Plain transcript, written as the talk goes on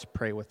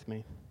Pray with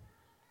me.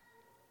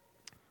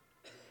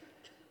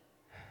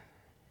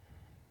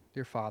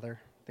 Dear Father,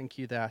 thank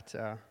you that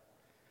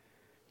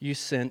you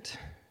sent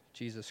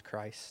Jesus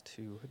Christ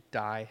to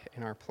die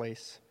in our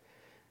place,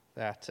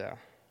 that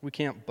we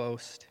can't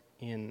boast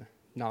in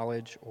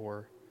knowledge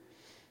or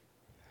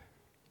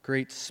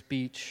great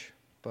speech,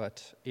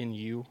 but in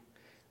you.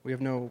 We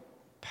have no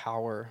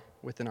power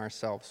within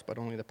ourselves, but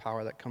only the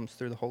power that comes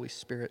through the Holy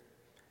Spirit.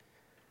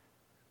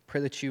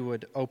 Pray that you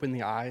would open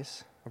the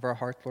eyes of our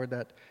heart, Lord,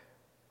 that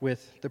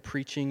with the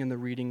preaching and the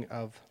reading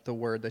of the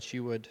word, that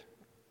you would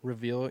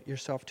reveal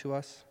yourself to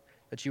us,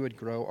 that you would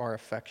grow our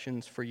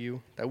affections for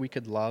you, that we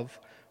could love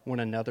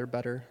one another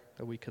better,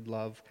 that we could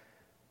love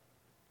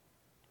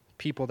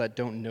people that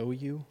don't know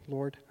you,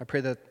 Lord. I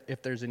pray that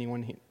if there's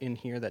anyone in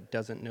here that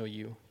doesn't know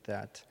you,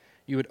 that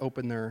you would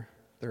open their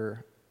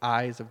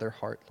eyes of their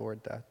heart,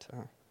 Lord, that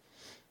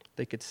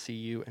they could see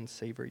you and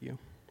savor you.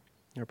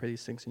 I pray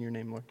these things in your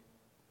name, Lord.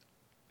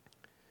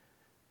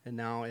 And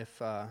now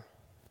if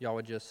y'all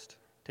would just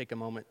take a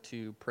moment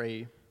to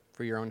pray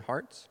for your own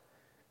hearts,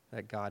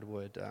 that God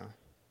would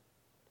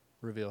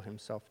reveal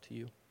himself to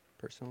you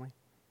personally.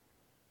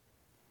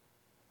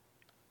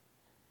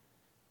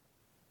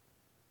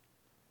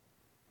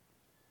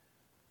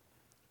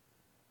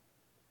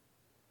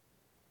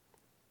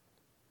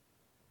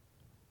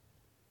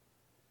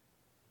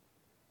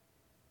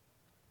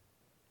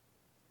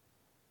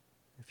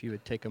 If you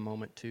would take a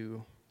moment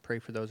to pray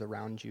for those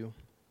around you,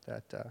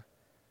 that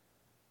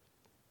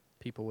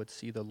people would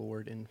see the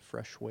Lord in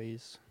fresh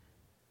ways.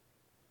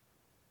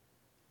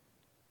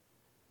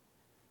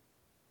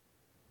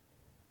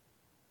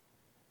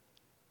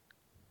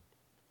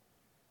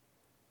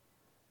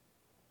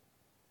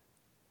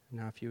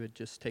 Now, if you would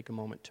just take a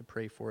moment to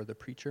pray for the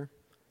preacher,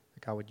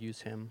 that God would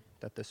use him,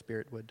 that the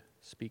Spirit would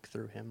speak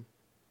through him.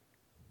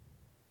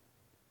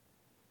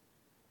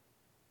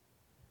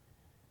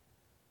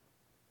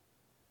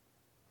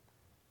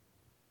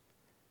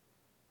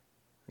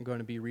 I'm going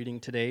to be reading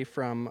today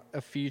from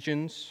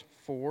Ephesians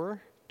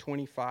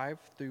 4:25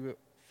 through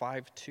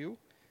 5:2.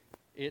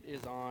 It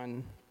is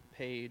on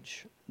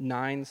page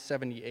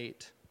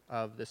 978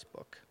 of this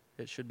book.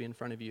 It should be in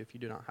front of you if you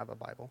do not have a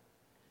Bible.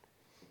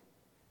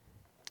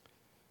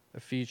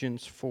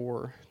 Ephesians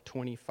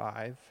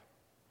 4:25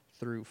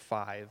 through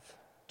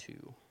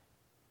 5:2.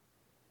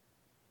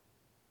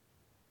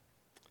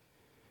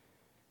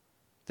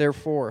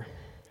 Therefore,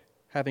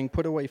 having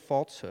put away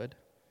falsehood,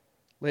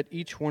 let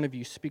each one of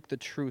you speak the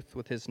truth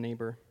with his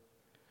neighbor,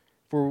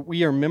 for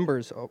we are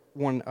members of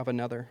one of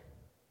another.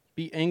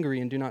 Be angry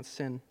and do not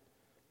sin.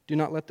 Do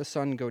not let the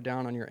sun go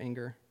down on your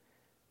anger,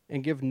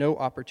 and give no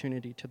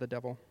opportunity to the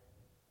devil.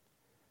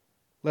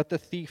 Let the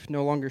thief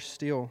no longer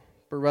steal,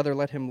 but rather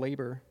let him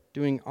labor,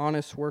 doing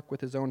honest work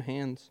with his own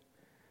hands,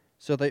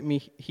 so that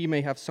he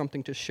may have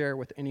something to share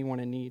with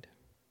anyone in need.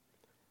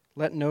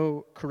 Let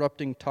no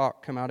corrupting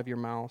talk come out of your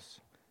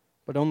mouths,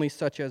 but only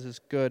such as is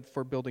good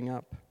for building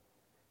up,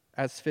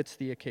 as fits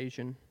the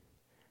occasion,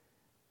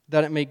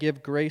 that it may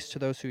give grace to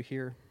those who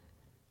hear.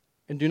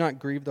 And do not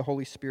grieve the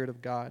Holy Spirit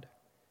of God,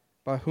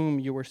 by whom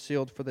you were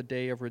sealed for the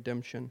day of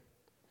redemption.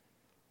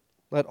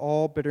 Let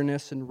all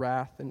bitterness and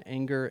wrath and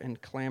anger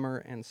and clamor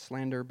and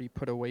slander be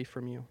put away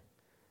from you,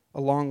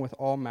 along with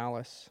all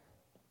malice.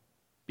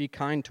 Be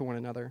kind to one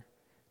another,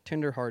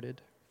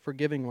 tender-hearted,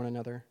 forgiving one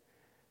another,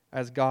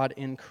 as God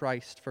in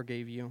Christ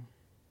forgave you.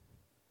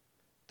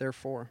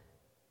 Therefore,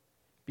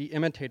 be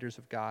imitators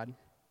of God,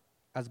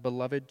 as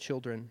beloved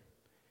children,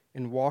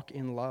 and walk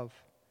in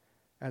love,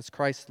 as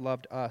Christ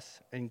loved us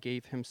and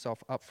gave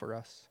himself up for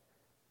us,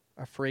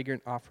 a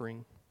fragrant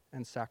offering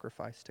and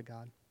sacrifice to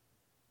God.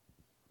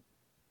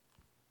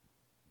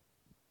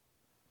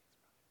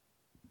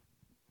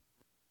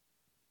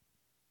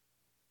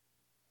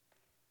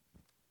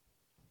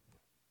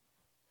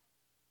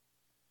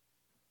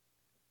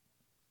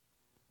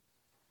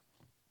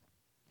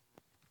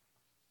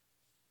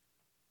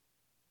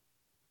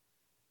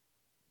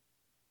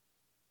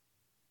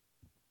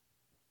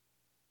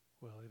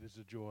 Well, it is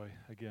a joy,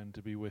 again,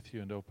 to be with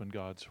you and open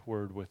God's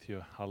Word with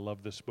you. I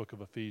love this book of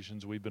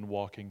Ephesians. We've been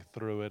walking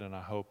through it, and I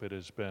hope it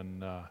has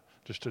been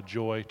just a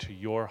joy to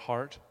your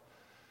heart.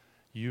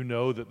 You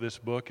know that this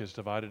book is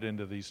divided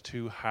into these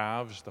two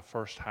halves. The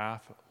first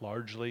half,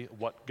 largely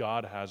what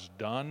God has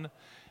done,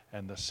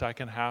 and the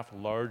second half,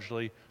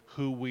 largely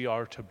who we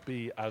are to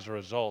be as a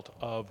result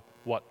of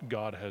what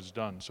God has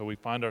done. So we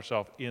find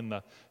ourselves in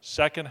the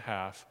second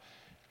half,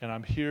 and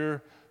I'm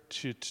here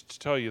to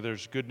tell you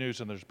there's good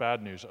news and there's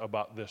bad news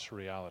about this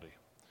reality.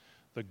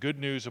 The good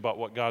news about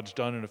what God's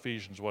done in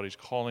Ephesians, what he's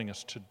calling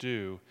us to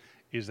do,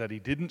 is that he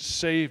didn't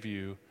save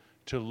you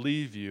to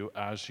leave you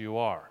as you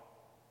are.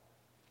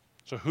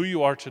 So who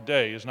you are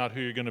today is not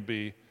who you're going to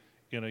be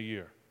in a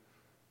year.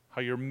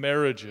 How your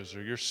marriage is,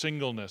 or your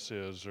singleness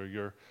is,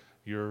 or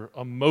your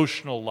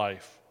emotional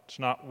life, it's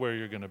not where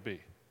you're going to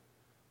be.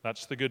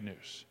 That's the good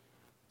news.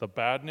 The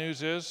bad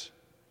news is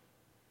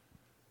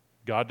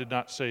God did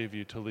not save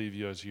you to leave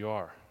you as you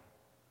are,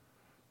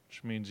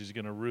 which means he's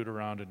going to root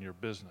around in your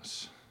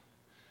business.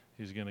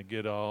 He's going to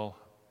get all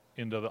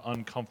into the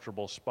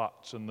uncomfortable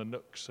spots and the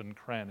nooks and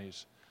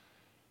crannies.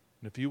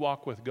 And if you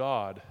walk with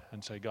God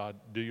and say, God,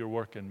 do your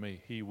work in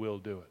me, He will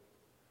do it.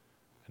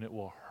 And it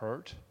will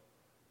hurt.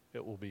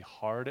 It will be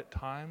hard at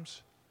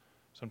times.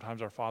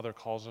 Sometimes our Father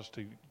calls us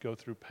to go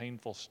through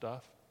painful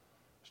stuff.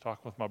 I was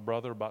talking with my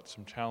brother about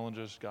some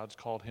challenges God's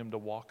called him to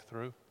walk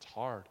through. It's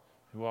hard.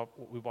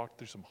 We walked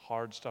through some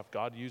hard stuff.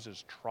 God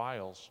uses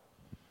trials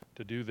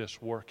to do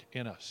this work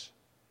in us.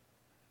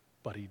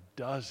 But He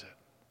does it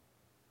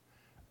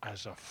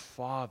as a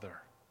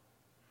father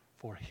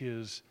for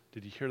His,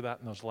 did you hear that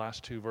in those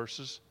last two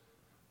verses?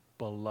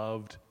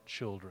 Beloved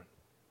children.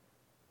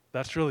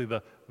 That's really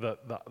the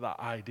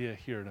idea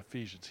here in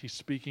Ephesians. He's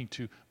speaking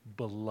to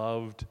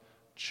beloved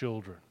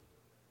children.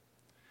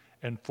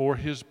 And for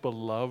His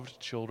beloved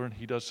children,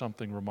 He does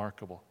something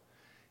remarkable.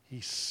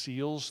 He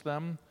seals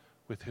them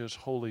with His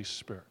Holy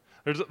Spirit.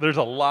 There's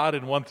a lot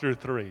in 1 through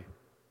 3,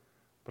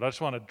 but I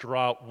just want to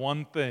draw out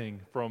one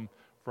thing from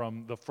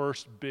the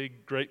first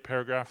big, great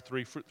paragraph,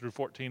 3 through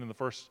 14 in the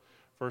first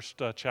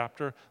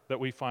chapter that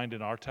we find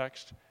in our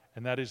text,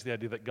 and that is the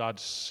idea that God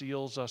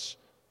seals us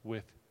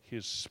with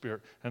His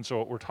Spirit. And so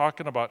what we're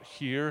talking about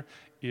here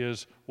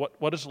is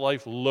what does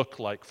life look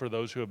like for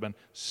those who have been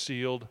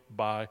sealed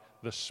by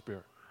the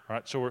Spirit? All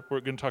right, so we're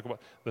going to talk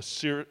about the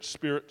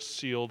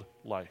Spirit-sealed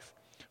life.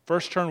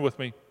 First, turn with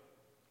me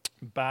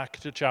back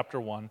to chapter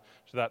 1,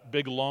 to that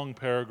big, long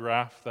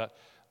paragraph that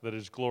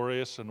is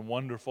glorious and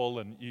wonderful,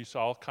 and you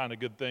saw all kind of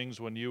good things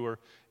when you were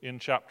in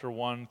chapter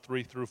 1,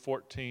 3 through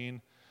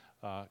 14.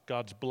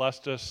 God's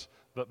blessed us.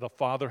 The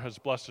Father has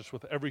blessed us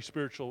with every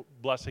spiritual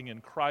blessing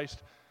in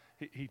Christ.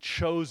 He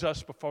chose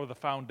us before the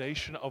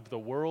foundation of the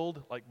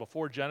world, like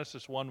before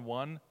Genesis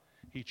 1:1.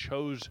 He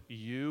chose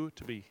you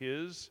to be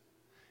His.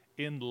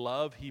 In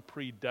love, He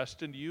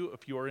predestined you,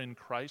 if you are in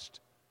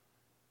Christ,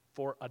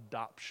 for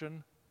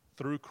adoption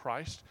through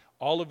Christ.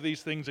 All of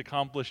these things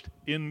accomplished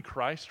in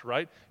Christ,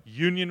 right?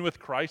 Union with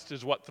Christ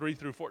is what 3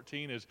 through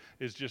 14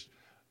 is just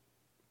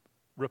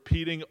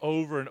repeating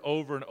over and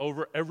over and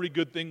over. Every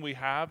good thing we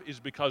have is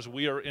because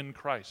we are in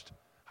Christ.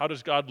 How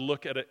does God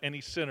look at any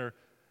sinner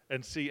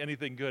and see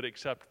anything good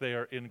except they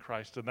are in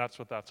Christ? And that's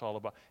what that's all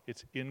about.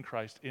 It's in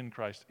Christ, in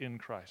Christ, in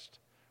Christ,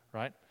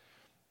 right?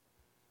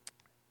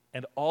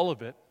 And all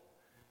of it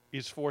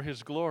is for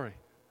His glory,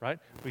 right?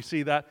 We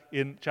see that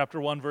in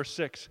chapter 1, verse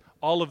 6.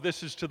 All of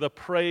this is to the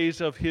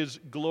praise of His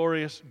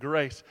glorious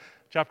grace.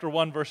 Chapter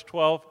 1, verse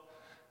 12.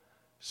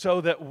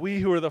 So that we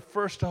who are the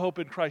first to hope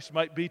in Christ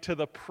might be to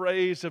the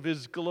praise of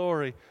His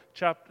glory.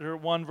 Chapter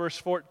 1, verse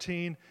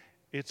 14.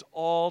 It's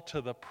all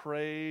to the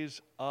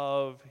praise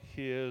of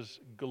His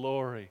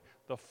glory.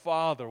 The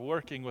Father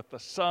working with the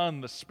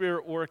Son, the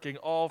Spirit working,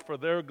 all for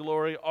their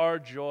glory, our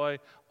joy,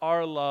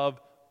 our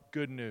love.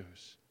 Good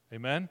news.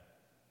 Amen?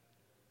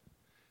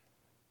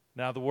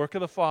 Now, the work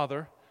of the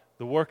Father,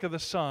 the work of the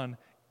Son,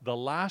 the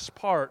last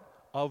part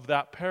of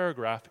that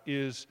paragraph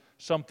is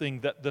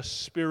something that the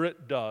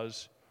Spirit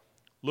does.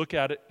 Look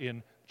at it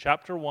in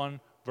chapter 1,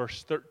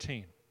 verse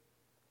 13.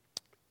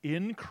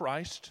 In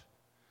Christ,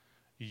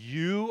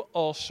 you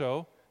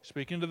also,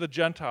 speaking to the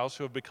Gentiles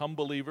who have become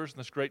believers in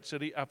this great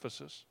city,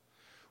 Ephesus,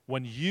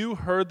 when you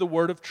heard the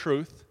word of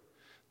truth,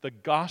 the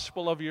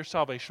gospel of your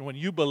salvation, when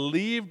you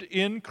believed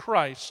in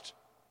Christ,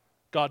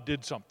 God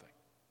did something.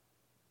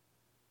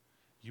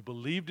 You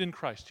believed in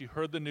Christ. You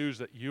heard the news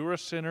that you were a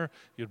sinner,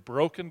 you'd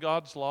broken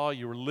God's law,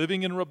 you were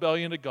living in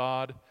rebellion to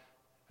God,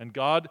 and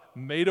God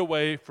made a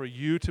way for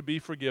you to be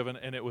forgiven,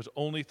 and it was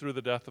only through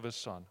the death of His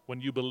Son. When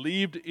you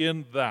believed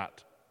in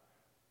that,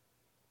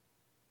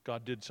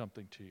 God did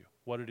something to you.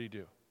 What did He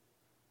do?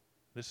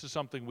 This is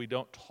something we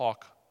don't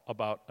talk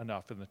about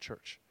enough in the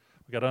church.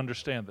 We've got to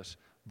understand this.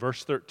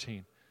 Verse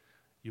 13.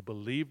 You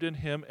believed in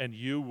Him, and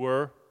you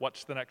were,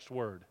 what's the next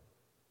word?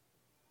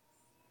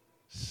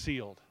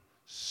 Sealed.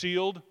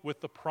 Sealed with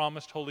the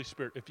promised Holy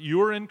Spirit. If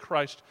you are in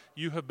Christ,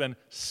 you have been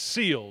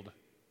sealed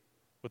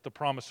with the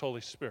promised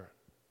Holy Spirit.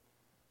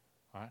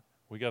 All right?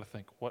 We got to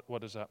think,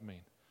 what does that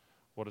mean?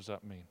 What does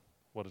that mean?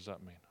 What does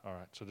that mean? All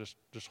right, so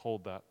just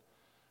hold that,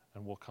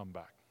 and we'll come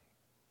back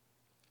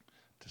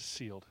to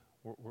sealed.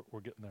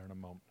 We're getting there in a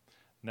moment.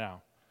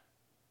 Now,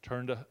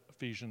 turn to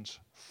Ephesians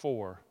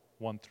 4,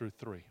 1 through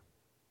 3.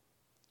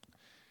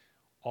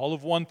 All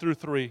of 1 through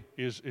 3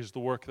 is the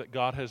work that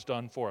God has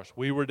done for us.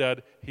 We were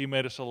dead. He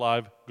made us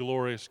alive.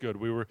 Glorious good.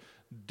 We were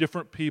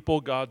different people.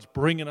 God's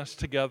bringing us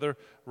together,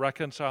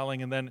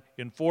 reconciling. And then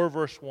in 4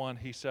 verse 1,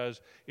 He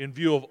says, in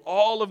view of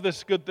all of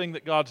this good thing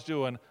that God's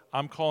doing,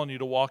 I'm calling you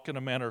to walk in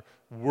a manner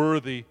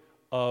worthy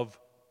of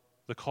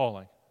the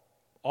calling.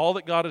 All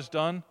that God has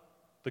done,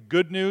 the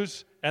good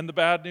news and the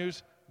bad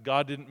news,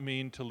 God didn't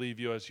mean to leave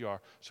you as you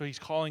are. So He's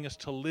calling us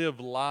to live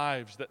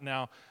lives that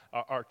now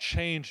are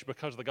changed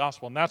because of the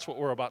gospel. And that's what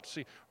we're about to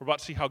see. We're about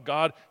to see how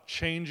God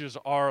changes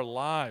our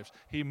lives.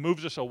 He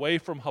moves us away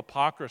from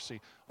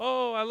hypocrisy.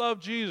 Oh, I love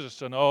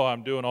Jesus. And oh,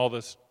 I'm doing all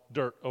this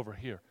dirt over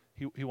here.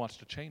 He wants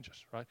to change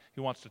us, right?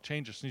 He wants to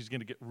change us, and He's going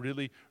to get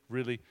really,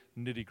 really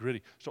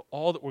nitty-gritty. So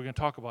all that we're going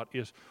to talk about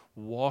is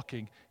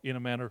walking in a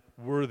manner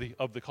worthy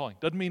of the calling.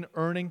 Doesn't mean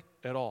earning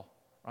at all.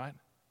 right?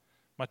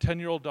 My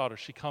 10-year-old daughter,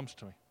 she comes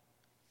to me.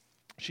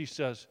 She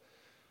says,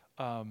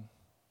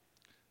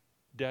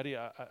 Daddy,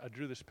 I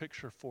drew this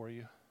picture for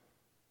you.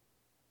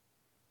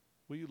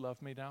 Will you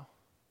love me now?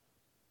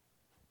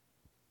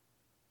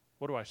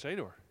 What do I say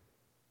to her?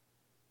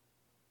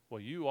 Well,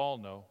 you all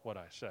know what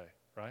I say,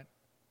 right?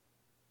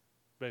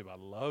 Babe, I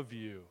love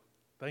you.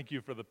 Thank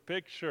you for the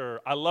picture.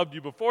 I loved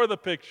you before the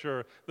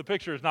picture. The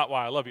picture is not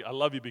why I love you. I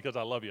love you because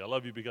I love you. I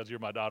love you because you're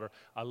my daughter.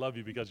 I love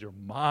you because you're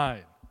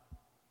mine.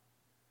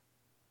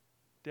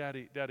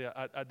 Daddy,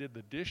 I did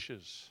the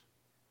dishes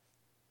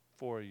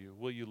for you.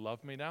 Will you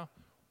love me now?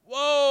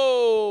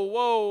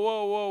 Whoa.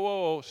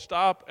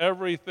 Stop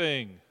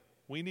everything.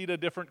 We need a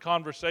different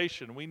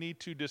conversation. We need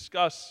to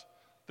discuss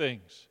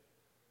things.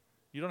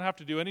 You don't have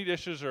to do any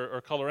dishes or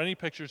color any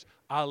pictures.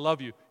 I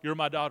love you. You're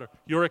my daughter.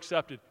 You're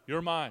accepted.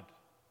 You're mine.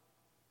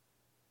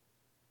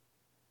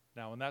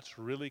 Now, when that's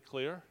really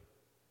clear,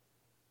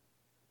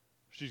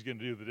 she's going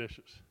to do the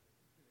dishes.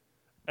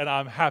 And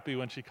I'm happy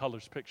when she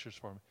colors pictures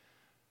for me.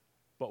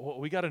 But what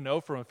we got to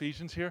know from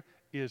Ephesians here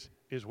is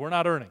we're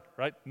not earning,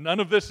 right? None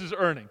of this is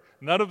earning.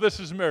 None of this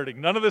is meriting.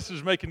 None of this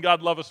is making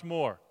God love us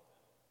more.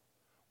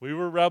 We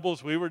were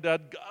rebels. We were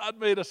dead. God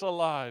made us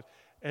alive.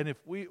 And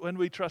when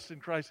we trust in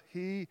Christ,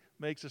 He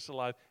makes us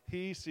alive.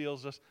 He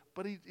seals us.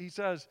 But He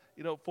says,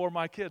 for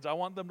my kids, I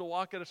want them to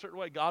walk in a certain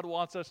way. God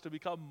wants us to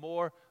become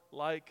more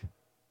like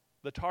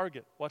the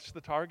target. What's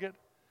the target?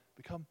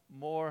 Become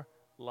more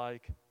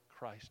like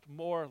Christ,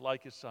 more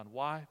like His Son.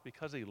 Why?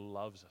 Because He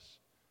loves us.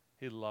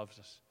 He loves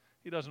us.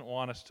 He doesn't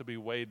want us to be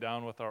weighed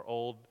down with our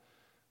old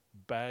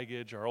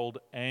baggage, our old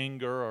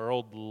anger, our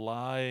old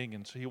lying,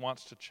 and so He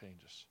wants to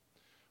change us.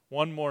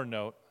 One more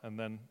note, and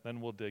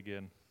then we'll dig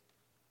in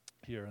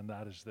here, and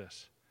that is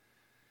this.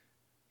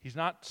 He's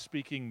not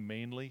speaking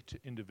mainly to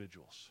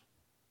individuals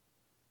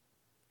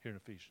here in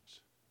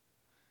Ephesians.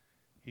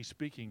 He's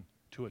speaking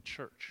to a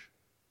church.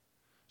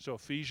 So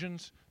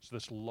Ephesians is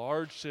this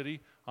large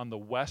city on the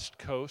west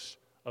coast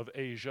of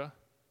Asia,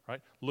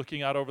 right?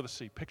 Looking out over the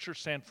sea. Picture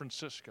San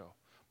Francisco.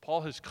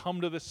 Paul has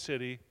come to this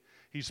city.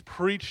 He's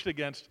preached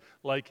against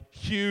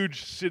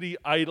huge city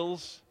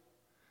idols.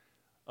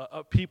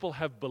 People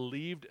have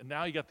believed, and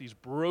now you got these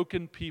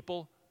broken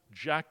people,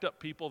 jacked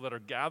up people that are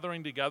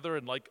gathering together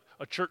in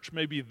a church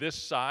maybe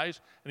this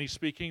size, and he's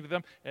speaking to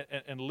them.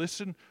 And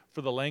listen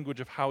for the language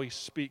of how he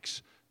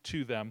speaks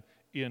to them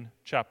in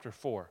chapter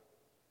 4.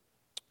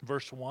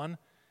 Verse 1,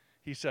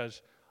 he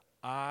says,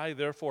 I,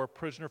 therefore, a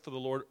prisoner for the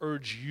Lord,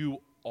 urge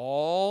you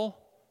all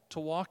to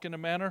walk in a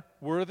manner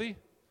worthy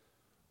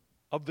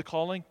of the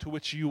calling to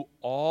which you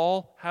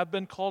all have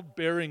been called,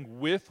 bearing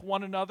with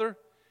one another,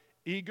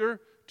 eager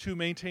to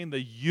maintain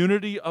the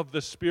unity of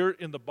the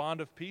Spirit in the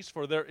bond of peace,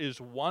 for there is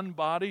one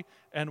body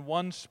and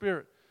one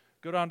Spirit.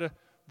 Go down to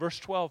verse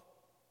 12.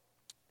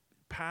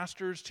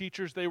 Pastors,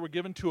 teachers, they were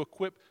given to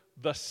equip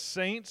the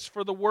saints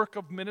for the work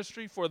of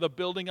ministry, for the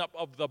building up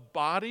of the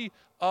body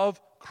of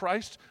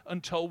Christ,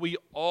 until we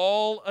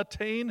all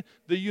attain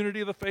the unity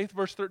of the faith,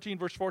 verse 13,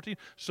 verse 14,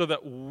 so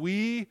that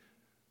we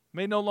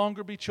may no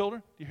longer be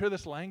children. Do you hear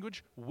this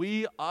language?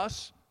 We,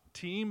 us,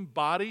 team,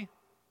 body.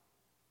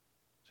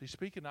 So he's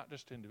speaking not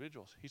just to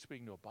individuals, he's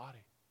speaking to a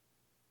body.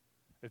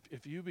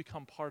 If you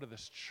become part of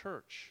this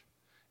church,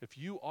 if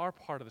you are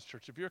part of this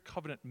church, if you're a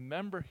covenant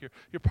member here,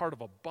 you're part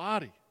of a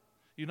body,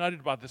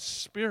 united by the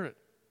Spirit,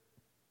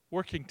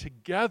 working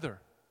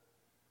together.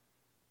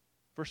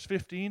 Verse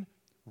 15,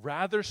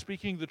 rather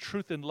speaking the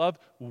truth in love,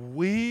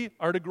 we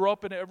are to grow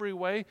up in every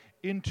way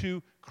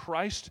into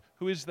Christ,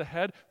 who is the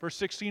head. Verse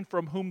 16,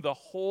 from whom the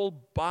whole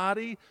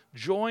body,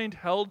 joined,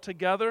 held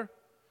together,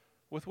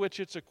 with which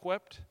it's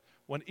equipped,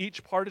 when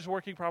each part is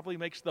working properly,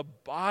 makes the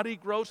body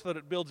grow so that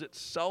it builds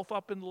itself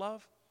up in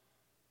love.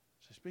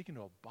 So speaking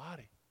to a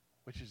body,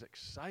 which is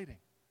exciting.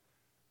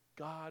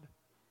 God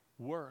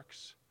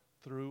works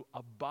through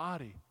a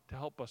body to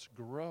help us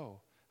grow,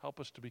 help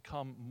us to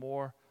become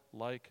more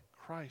like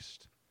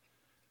Christ.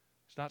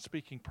 He's not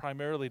speaking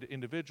primarily to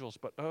individuals,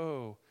 but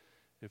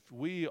if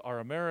we are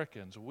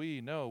Americans,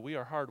 we know we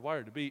are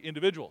hardwired to be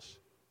individuals,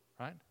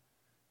 right?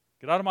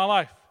 Get out of my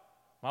life.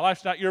 My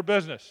life's not your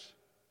business.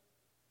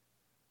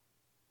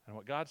 And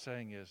what God's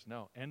saying is,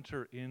 no,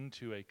 enter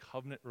into a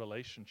covenant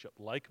relationship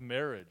like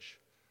marriage,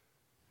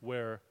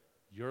 where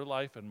your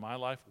life and my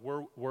life,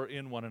 we're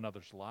in one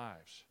another's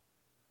lives.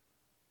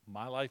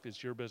 My life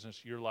is your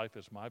business, your life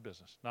is my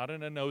business. Not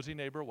in a nosy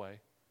neighbor way,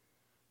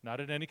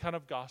 not in any kind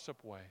of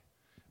gossip way,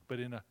 but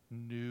in a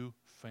new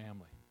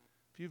family.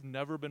 If you've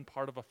never been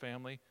part of a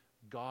family,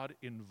 God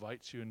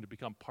invites you in to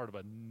become part of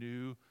a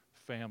new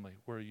family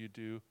where you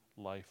do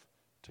life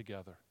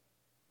together.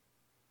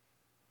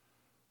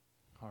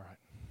 All right.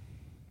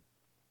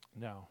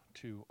 Now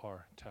to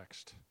our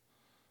text,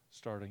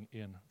 starting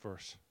in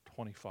verse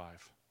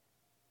 25.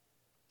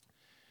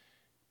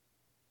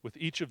 With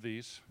each of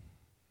these,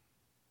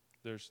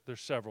 there's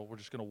several. We're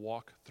just going to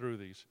walk through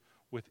these.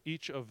 With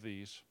each of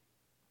these,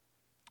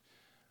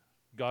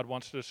 God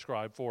wants to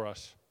describe for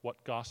us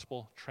what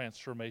gospel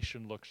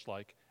transformation looks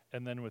like.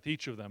 And then with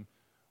each of them,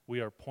 we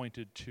are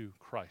pointed to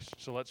Christ.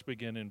 So let's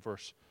begin in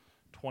verse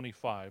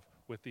 25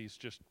 with these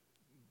just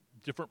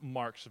different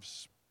marks of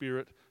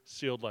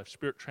Spirit-sealed life,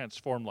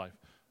 Spirit-transformed life.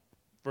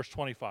 Verse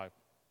 25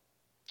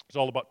 is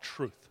all about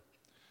truth.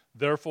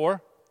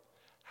 Therefore,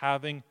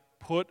 having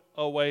put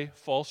away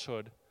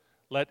falsehood,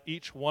 let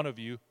each one of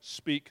you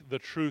speak the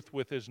truth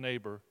with his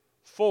neighbor,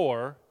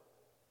 for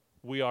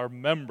we are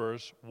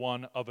members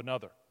one of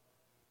another.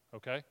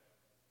 Okay?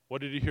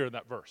 What did you hear in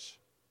that verse?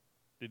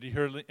 Did you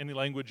hear any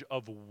language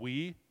of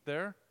we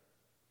there?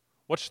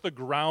 What's the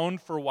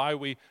ground for why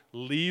we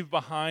leave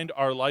behind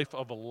our life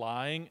of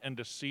lying and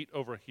deceit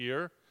over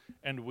here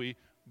and we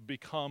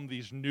become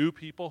these new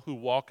people who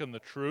walk in the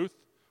truth?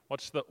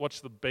 What's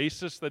the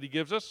basis that he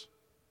gives us?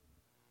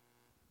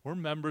 We're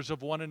members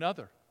of one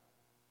another.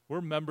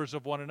 We're members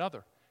of one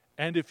another.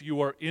 And if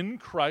you are in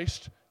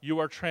Christ, you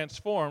are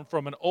transformed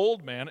from an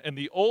old man, and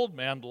the old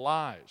man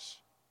lies.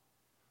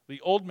 The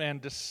old man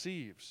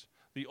deceives.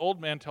 The old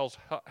man tells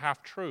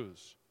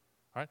half-truths.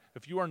 Right?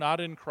 If you are not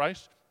in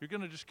Christ, you're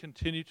going to just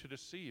continue to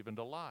deceive and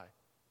to lie.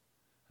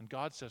 And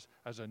God says,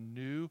 as a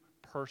new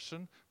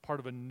person, part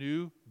of a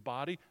new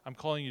body, I'm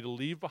calling you to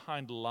leave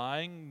behind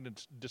lying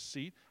and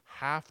deceit,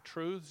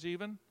 half-truths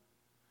even,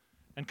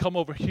 and come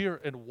over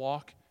here and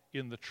walk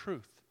in the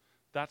truth.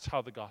 That's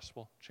how the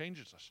gospel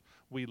changes us.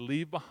 We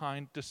leave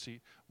behind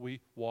deceit.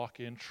 We walk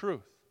in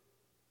truth.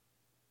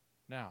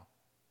 Now,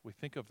 we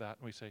think of that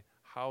and we say,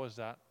 how is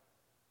that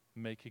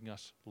making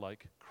us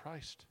like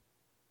Christ?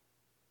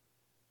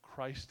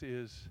 Christ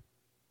is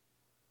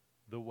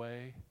the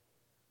way,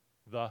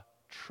 the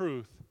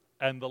truth,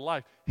 and the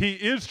life. He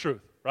is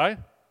truth, right?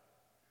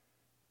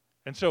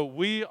 And so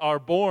we are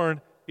born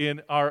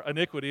in our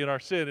iniquity, in our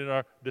sin, in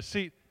our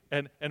deceit,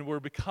 and we're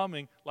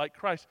becoming like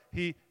Christ.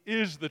 He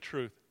is the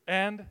truth.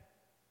 And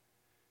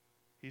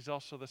he's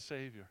also the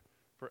Savior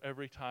for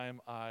every time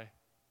I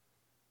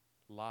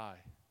lie.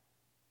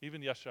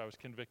 Even yesterday I was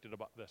convicted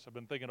about this. I've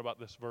been thinking about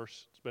this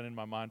verse. It's been in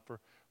my mind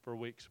for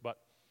weeks. But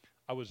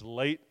I was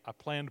late. I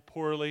planned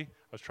poorly.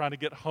 I was trying to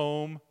get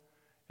home.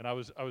 And I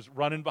was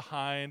running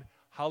behind.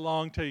 How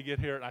long till you get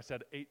here? And I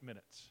said 8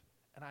 minutes.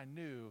 And I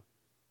knew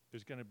it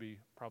was going to be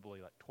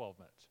probably like 12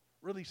 minutes.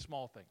 Really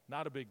small thing.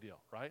 Not a big deal,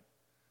 right?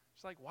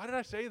 It's like, why did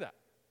I say that?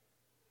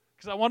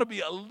 Because I want to be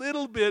a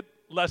little bit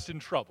less in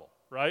trouble,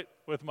 right,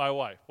 with my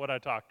wife when I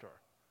talk to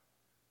her.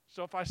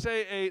 So if I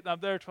say 8 and I'm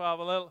there 12,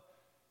 a little.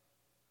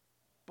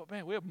 But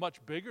man, we have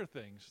much bigger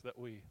things that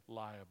we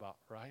lie about,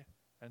 right?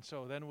 And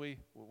so then we,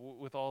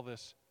 with all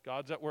this,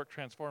 God's at work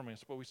transforming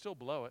us, but we still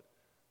blow it.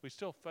 We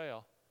still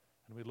fail.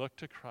 And we look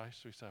to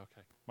Christ. We say,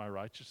 okay, my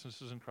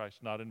righteousness is in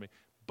Christ, not in me.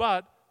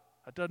 But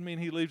that doesn't mean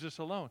he leaves us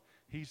alone.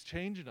 He's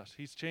changing us.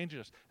 He's changing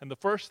us. And the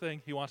first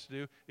thing he wants to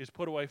do is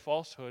put away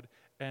falsehood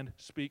and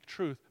speak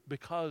truth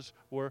because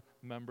we're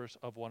members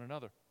of one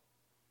another.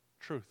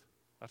 Truth.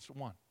 That's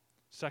one.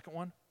 Second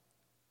one,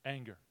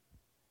 anger.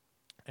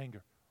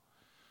 Anger.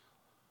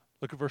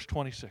 Look at verse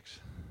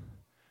 26.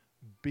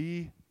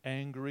 Be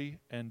angry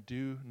and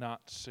do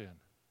not sin.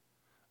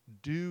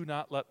 Do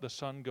not let the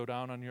sun go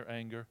down on your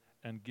anger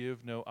and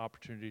give no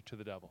opportunity to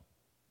the devil.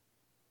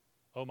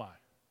 Oh my.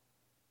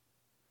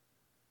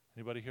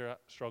 Anybody here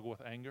struggle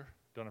with anger?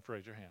 Don't have to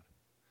raise your hand.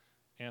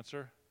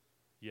 Answer,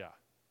 yeah,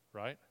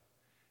 right?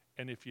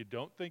 And if you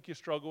don't think you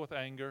struggle with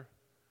anger,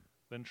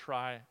 then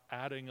try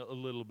adding a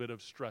little bit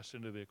of stress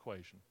into the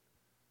equation.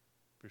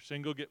 If you're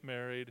single, get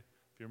married.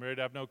 If you're married,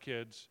 have no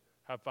kids,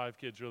 have 5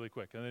 kids really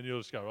quick. And then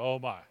you'll discover, oh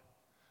my,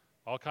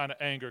 all kind of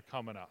anger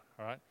coming out,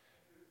 all right?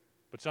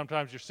 But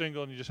sometimes you're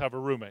single and you just have a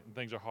roommate and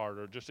things are hard,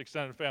 or just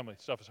extended family,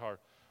 stuff is hard.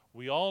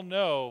 We all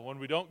know when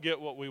we don't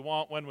get what we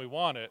want when we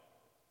want it,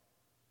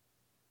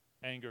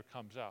 anger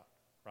comes out,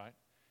 right?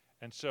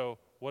 And so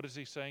what is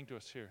he saying to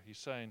us here? He's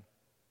saying,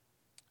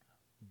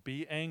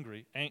 be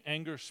angry.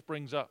 Anger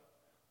springs up,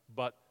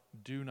 but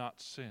do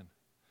not sin.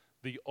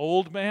 The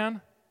old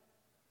man,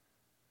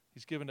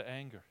 he's given to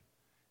anger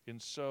in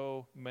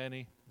so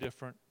many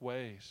different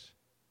ways.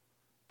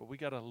 But we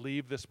got to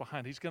leave this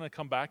behind. He's going to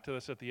come back to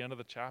this at the end of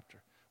the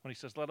chapter when he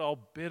says, let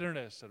all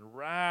bitterness and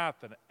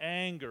wrath and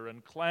anger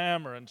and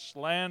clamor and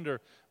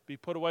slander be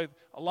put away,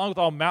 along with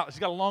all malice. He's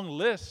got a long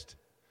list.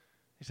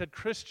 He said,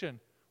 Christian,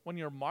 when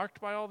you're marked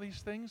by all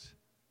these things,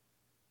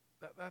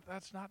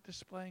 that's not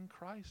displaying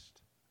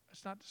Christ.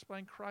 It's not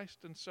displaying Christ.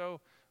 And so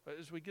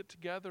as we get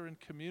together in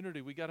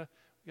community, we got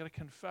to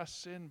confess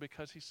sin,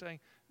 because he's saying,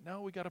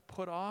 no, we got to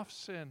put off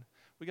sin.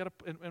 We got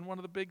to, and one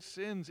of the big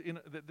sins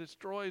that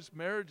destroys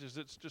marriages,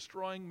 it's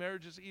destroying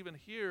marriages even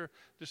here,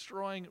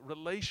 destroying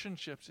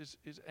relationships,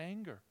 is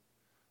anger.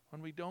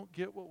 When we don't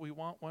get what we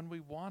want when we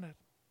want it.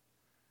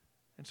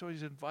 And so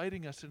he's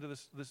inviting us into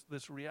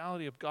this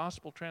reality of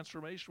gospel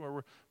transformation where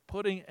we're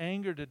putting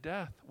anger to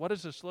death. What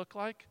does this look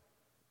like?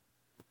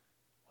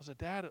 As a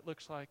dad, it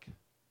looks like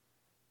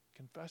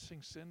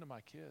confessing sin to my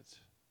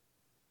kids.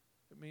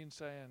 It means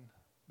saying,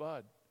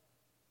 Bud,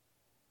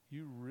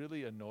 you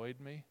really annoyed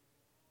me.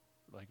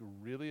 Like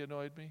really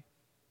annoyed me.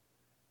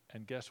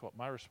 And guess what?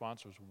 My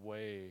response was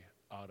way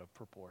out of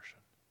proportion.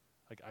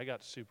 Like I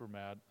got super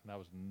mad and that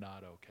was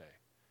not okay.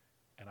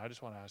 and I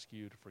just want to ask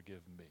you to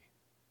forgive me.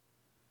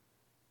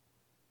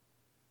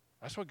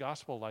 That's what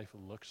gospel life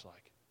looks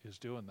like, is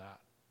doing that.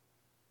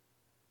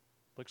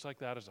 Looks like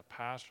that as a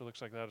pastor,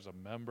 looks like that as a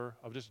member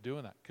of just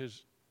doing that.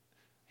 Because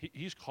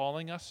he's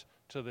calling us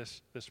to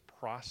this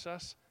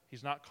process.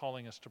 He's not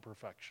calling us to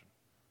perfection,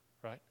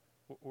 right?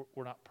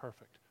 We're not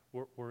perfect.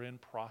 We're in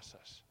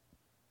process.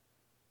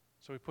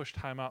 So we push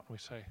time out and we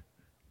say,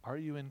 are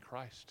you in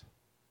Christ?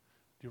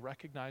 Do you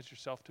recognize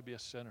yourself to be a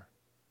sinner?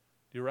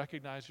 Do you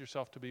recognize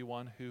yourself to be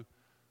one who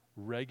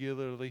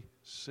regularly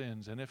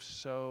sins? And if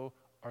so,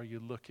 are you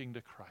looking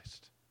to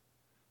Christ?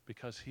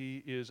 Because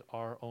he is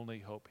our only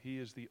hope. He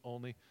is the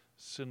only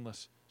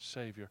sinless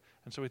Savior.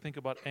 And so we think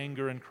about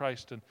anger in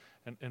Christ, and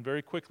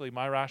very quickly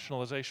my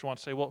rationalization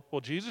wants to say, well,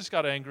 Jesus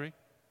got angry.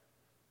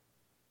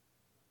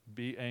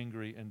 Be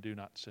angry and do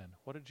not sin.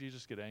 What did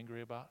Jesus get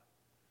angry about?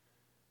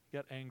 He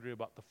got angry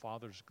about the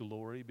Father's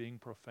glory being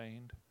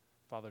profaned,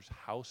 Father's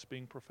house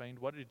being profaned.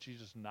 What did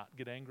Jesus not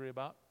get angry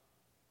about?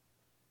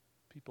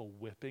 People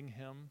whipping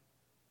him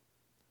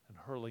and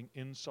hurling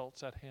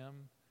insults at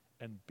him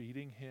and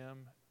beating him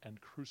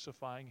and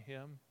crucifying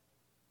him.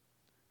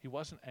 He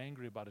wasn't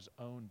angry about his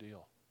own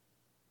deal.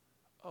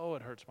 Oh,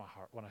 it hurts my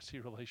heart when I see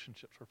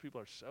relationships where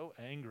people are so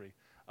angry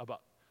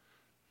about,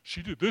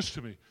 she did this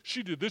to me,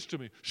 she did this to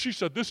me, she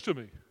said this to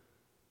me.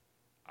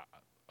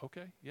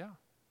 Okay, yeah.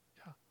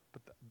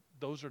 But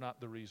those are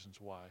not the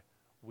reasons why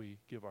we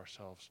give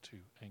ourselves to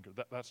anger.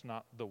 That's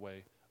not the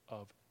way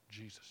of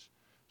Jesus.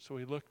 So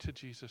we look to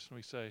Jesus and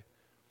we say,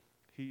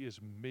 he is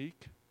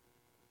meek,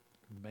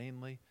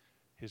 mainly.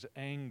 His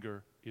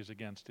anger is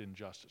against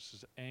injustice.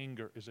 His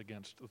anger is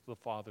against the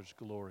Father's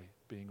glory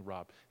being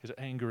robbed. His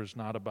anger is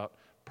not about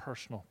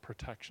personal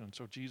protection.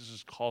 So Jesus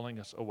is calling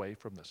us away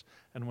from this.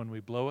 And when we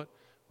blow it,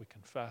 we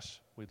confess,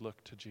 we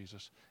look to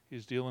Jesus.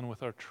 He's dealing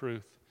with our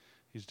truth.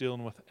 He's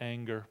dealing with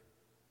anger.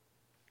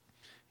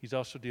 He's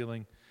also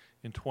dealing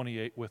in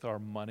 28 with our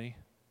money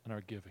and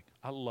our giving.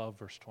 I love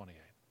verse 28.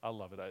 I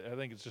love it. I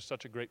think it's just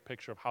such a great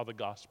picture of how the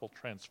gospel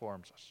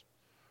transforms us.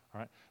 All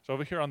right. So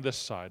over here on this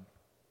side,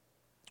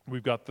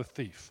 we've got the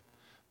thief.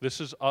 This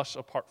is us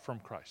apart from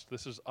Christ.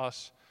 This is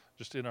us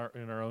just in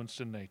our own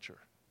sin nature.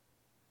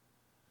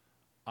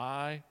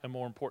 I am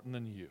more important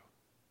than you.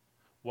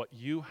 What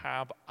you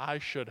have, I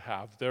should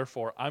have.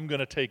 Therefore, I'm going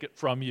to take it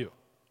from you.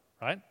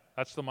 Right?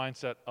 That's the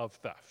mindset of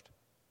theft.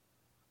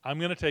 I'm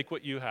going to take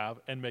what you have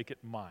and make it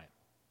mine.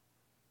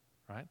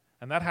 Right?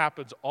 And that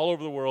happens all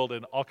over the world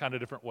in all kinds of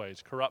different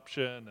ways.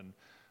 Corruption and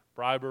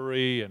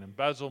bribery and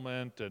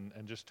embezzlement and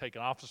just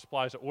taking office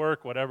supplies at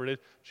work, whatever it is,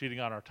 cheating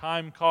on our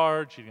time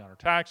card, cheating on our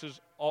taxes,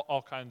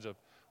 all kinds of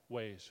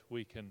ways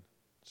we can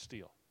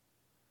steal.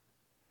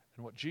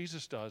 And what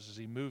Jesus does is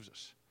he moves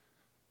us,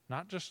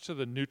 not just to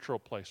the neutral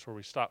place where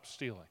we stop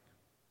stealing,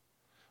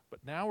 but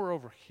now we're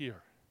over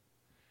here,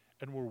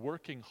 and we're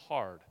working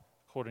hard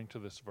according to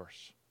this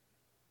verse.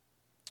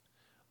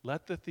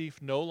 Let the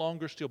thief no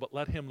longer steal, but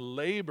let him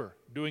labor,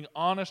 doing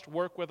honest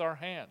work with our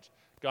hands.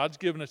 God's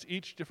given us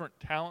each different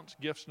talents,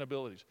 gifts, and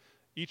abilities.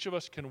 Each of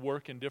us can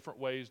work in different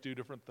ways, do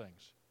different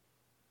things.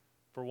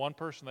 For one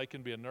person, they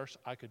can be a nurse.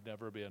 I could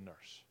never be a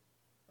nurse,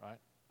 right?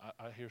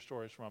 I hear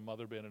stories from my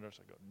mother being a nurse.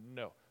 I go,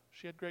 no.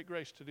 She had great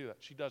grace to do that.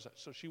 She does that.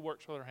 So she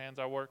works with her hands.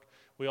 I work.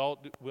 We all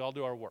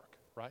do our work,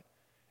 right?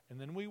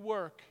 And then we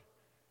work,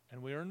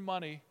 and we earn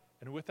money,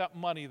 and with that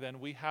money,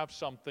 then we have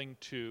something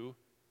to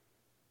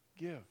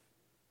give.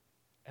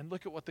 And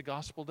look at what the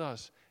gospel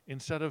does.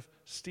 Instead of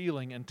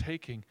stealing and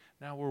taking,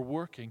 now we're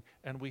working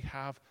and we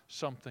have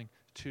something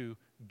to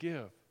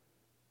give.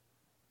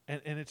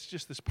 And it's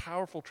just this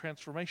powerful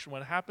transformation.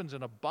 When it happens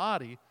in a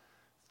body,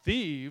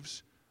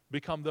 thieves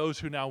become those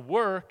who now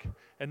work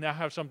and now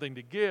have something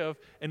to give.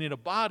 And in a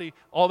body,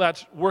 all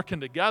that's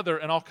working together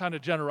and all kind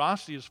of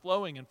generosity is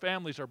flowing and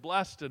families are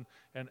blessed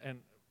and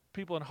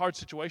people in hard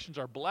situations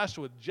are blessed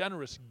with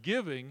generous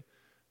giving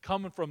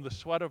coming from the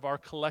sweat of our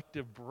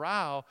collective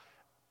brow.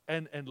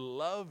 And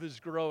love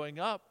is growing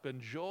up and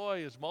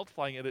joy is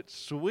multiplying and it's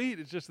sweet.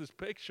 It's just this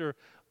picture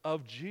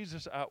of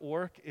Jesus at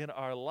work in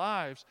our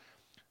lives.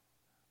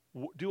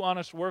 Do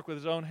honest work with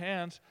his own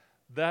hands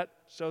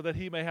so that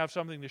he may have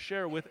something to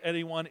share with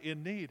anyone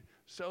in need.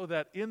 So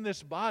that in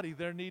this body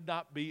there need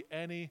not be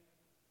any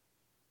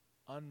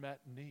unmet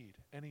need,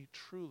 any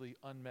truly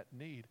unmet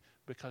need,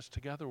 because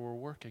together we're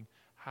working,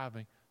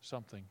 having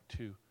something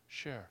to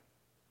share.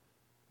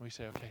 We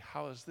say, okay,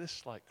 how is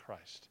this like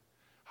Christ?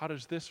 How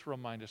does this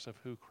remind us of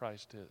who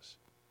Christ is?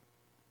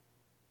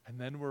 And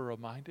then we're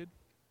reminded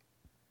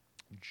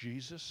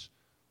Jesus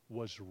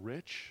was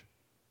rich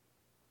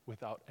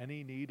without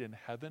any need in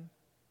heaven,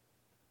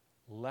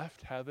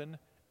 left heaven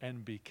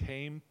and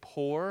became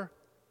poor,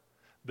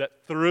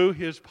 that through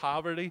his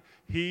poverty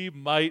he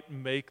might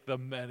make the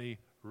many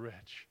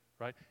rich,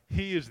 right?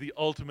 He is the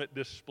ultimate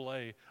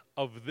display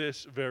of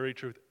this very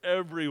truth.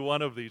 Every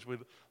one of these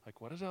with,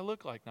 like, what does that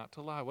look like not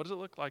to lie? What does it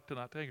look like to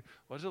not take?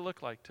 What does it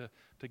look like to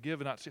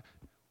give and not steal?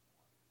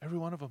 Every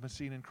one of them is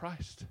seen in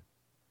Christ.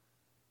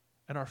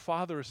 And our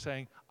Father is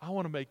saying, I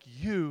want to make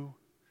you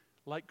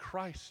like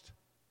Christ.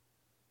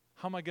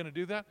 How am I going to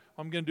do that?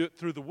 I'm going to do it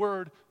through the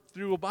Word,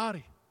 through a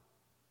body.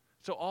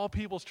 So All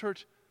People's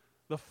Church,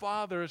 the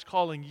Father is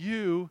calling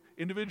you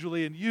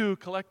individually and you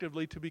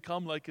collectively to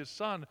become like His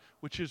Son,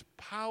 which is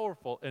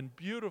powerful and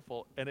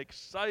beautiful and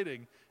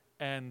exciting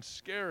and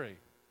scary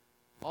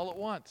all at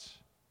once.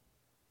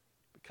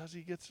 Because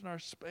He gets in our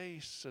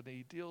space and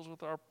He deals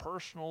with our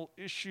personal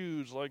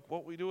issues, like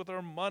what we do with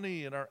our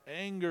money and our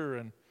anger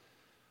and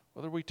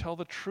whether we tell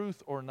the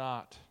truth or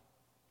not.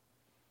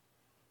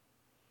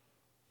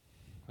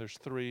 There's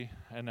 3,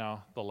 and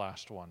now the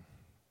last one.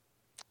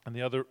 And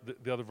the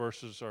other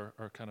verses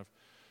are kind of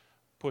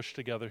pushed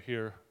together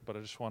here, but I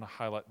just want to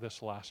highlight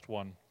this last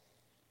one.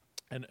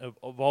 And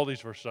of all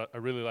these verses, I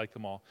really like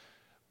them all.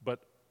 But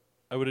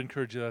I would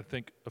encourage you that I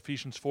think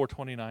Ephesians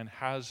 4:29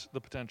 has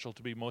the potential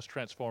to be most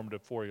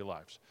transformative for your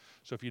lives.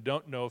 So if you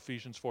don't know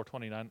Ephesians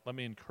 4:29, let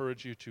me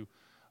encourage you to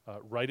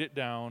write it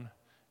down,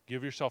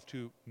 give yourself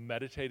to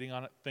meditating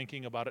on it,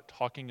 thinking about it,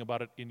 talking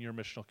about it in your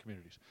missional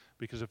communities.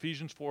 Because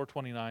Ephesians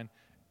 4:29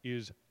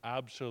 is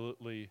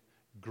absolutely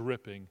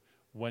gripping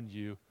when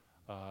you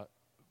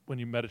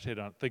meditate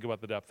on it, think about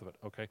the depth of it,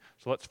 okay?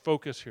 So let's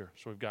focus here.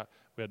 So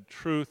we had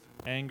truth,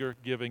 anger,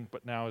 giving,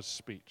 but now is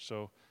speech.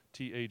 So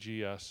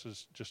TAGS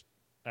is just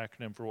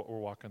acronym for what we're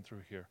walking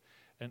through here.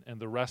 And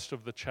the rest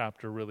of the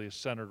chapter really is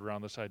centered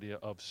around this idea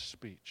of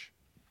speech.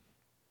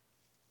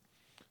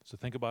 So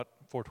think about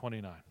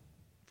 429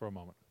 for a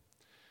moment.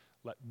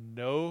 Let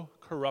no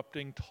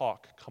corrupting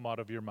talk come out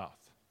of your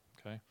mouth,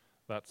 okay?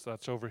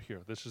 That's over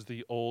here. This is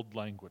the old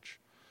language.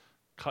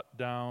 Cut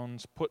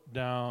downs, put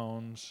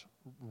downs,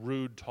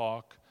 rude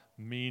talk,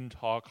 mean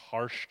talk,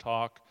 harsh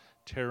talk,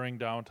 tearing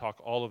down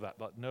talk, all of that.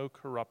 Let no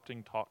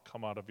corrupting talk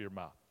come out of your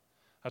mouth.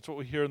 That's what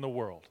we hear in the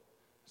world,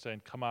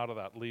 saying come out of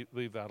that,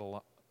 leave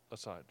that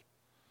aside.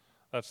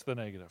 That's the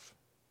negative.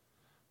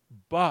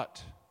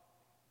 But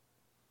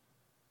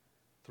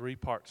 3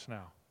 parts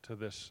now to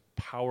this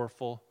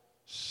powerful,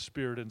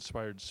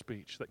 Spirit-inspired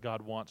speech that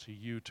God wants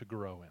you to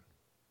grow in.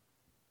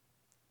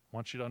 I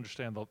want you to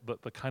understand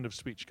the kind of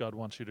speech God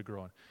wants you to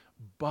grow in.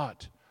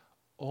 But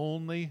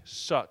only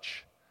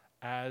such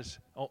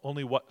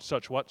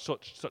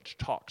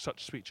talk,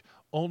 such speech,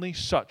 only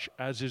such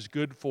as is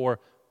good for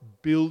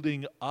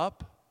building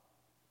up.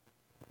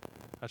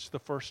 That's the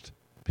first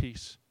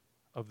piece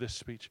of this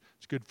speech.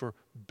 It's good for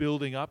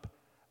building up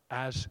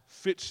as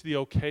fits the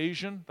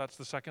occasion. That's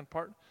the second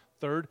part.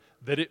 Third,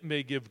 that it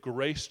may give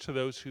grace to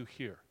those who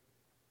hear.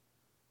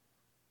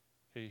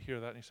 Okay, you hear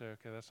that and you say,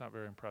 okay, that's not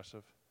very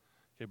impressive.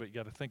 Okay, but you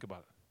got to think about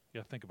it. You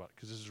got to think about it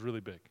because this is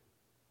really big.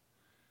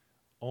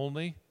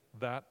 Only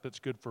that's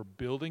good for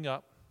building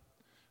up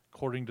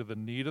according to the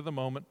need of the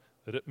moment,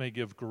 that it may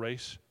give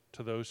grace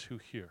to those who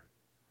hear.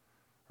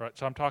 All right,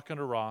 so I'm talking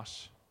to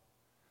Ross,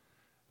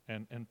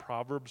 and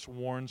Proverbs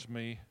warns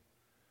me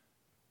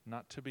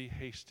not to be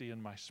hasty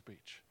in my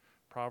speech.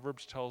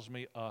 Proverbs tells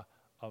me a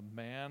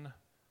man,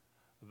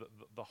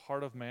 the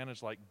heart of man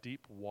is like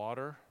deep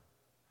water,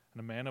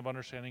 and a man of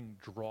understanding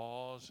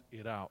draws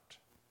it out.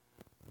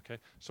 Okay,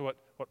 so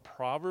what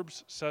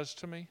Proverbs says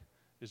to me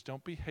is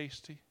don't be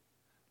hasty,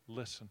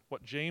 listen.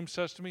 What James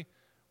says to me,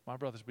 my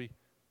brothers, be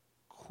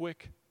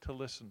quick to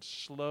listen,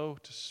 slow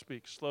to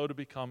speak, slow to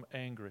become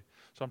angry.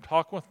 So I'm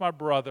talking with my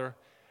brother,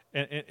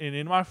 and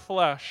in my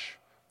flesh,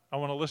 I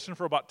want to listen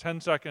for about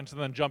 10 seconds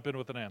and then jump in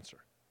with an answer,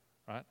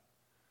 right?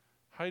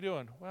 How you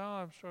doing? Well,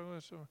 I'm struggling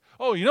with something.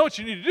 Oh, you know what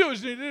you need to do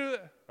is you need to do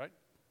that, right?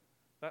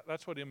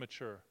 That's what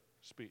immature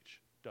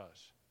speech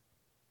does.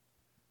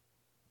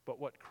 But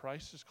what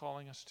Christ is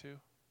calling us to,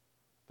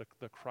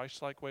 the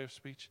Christ-like way of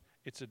speech,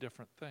 it's a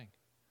different thing.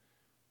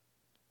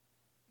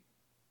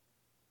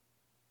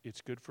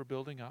 It's good for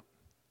building up.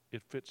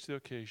 It fits the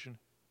occasion.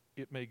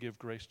 It may give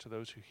grace to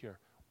those who hear.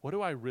 What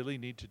do I really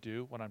need to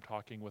do when I'm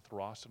talking with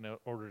Ross in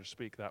order to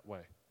speak that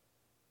way?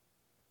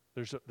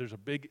 There's a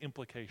big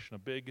implication, a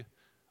big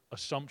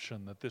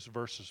assumption that this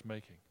verse is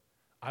making.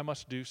 I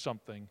must do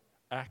something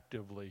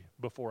actively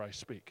before I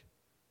speak.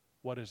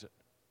 What is it?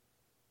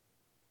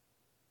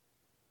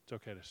 It's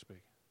okay to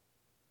speak.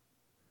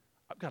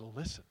 I've got to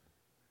listen.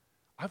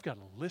 I've got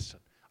to listen.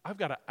 I've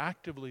got to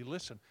actively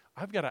listen.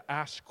 I've got to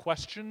ask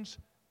questions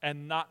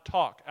and not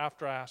talk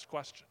after I ask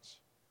questions.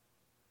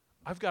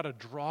 I've got to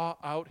draw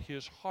out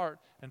his heart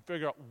and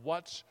figure out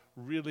what's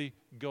really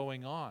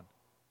going on.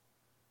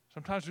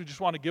 Sometimes we just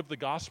want to give the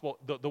gospel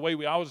the way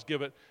we always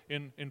give it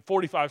in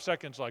 45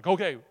 seconds, like,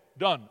 okay,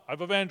 done,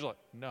 I've evangelized.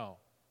 No.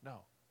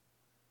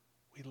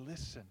 We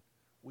listen.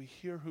 We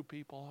hear who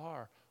people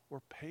are. We're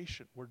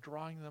patient. We're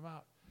drawing them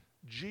out.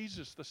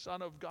 Jesus, the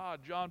Son of God,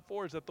 John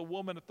 4, is at the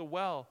woman at the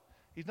well.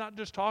 He's not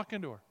just talking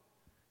to her.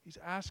 He's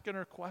asking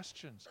her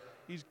questions.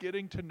 He's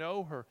getting to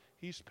know her.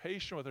 He's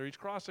patient with her. He's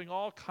crossing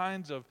all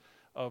kinds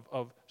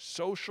of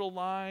social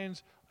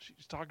lines.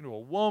 He's talking to a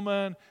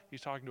woman.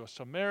 He's talking to a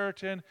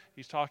Samaritan.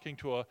 He's talking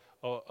to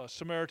a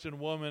Samaritan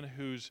woman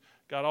who's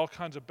got all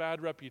kinds of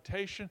bad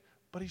reputation.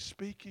 But he's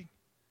speaking.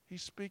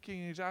 He's speaking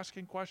and he's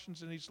asking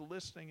questions and he's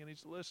listening and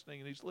he's listening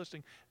and he's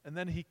listening. And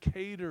then he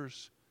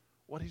caters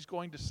what he's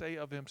going to say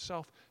of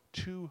himself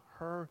to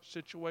her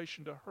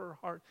situation, to her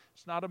heart.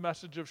 It's not a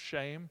message of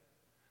shame.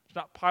 It's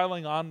not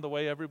piling on the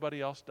way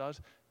everybody else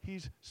does.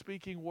 He's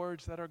speaking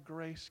words that are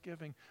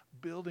grace-giving,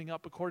 building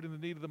up according to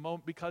the need of the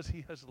moment because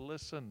he has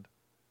listened.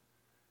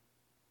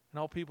 And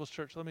All People's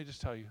Church, let me just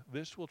tell you,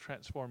 this will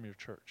transform your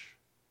church.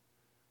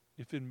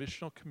 If in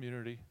missional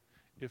community,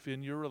 if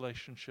in your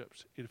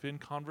relationships, if in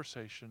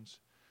conversations,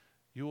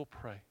 you will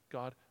pray,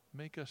 God,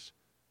 make us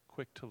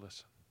quick to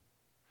listen.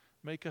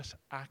 Make us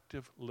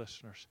active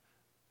listeners,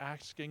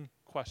 asking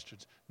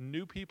questions.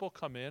 New people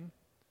come in,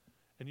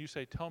 and you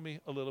say, tell me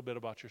a little bit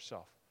about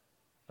yourself.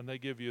 And they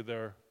give you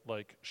their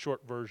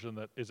short version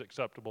that is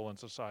acceptable in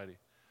society.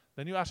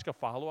 Then you ask a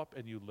follow-up,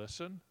 and you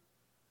listen.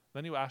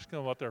 Then you ask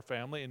them about their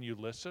family, and you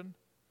listen.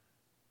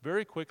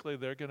 Very quickly,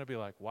 they're going to be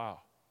like,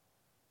 wow,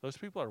 those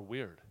people are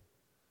weird.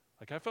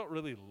 I felt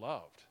really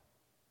loved.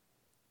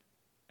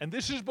 And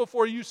this is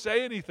before you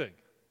say anything.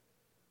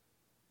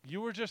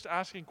 You were just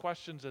asking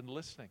questions and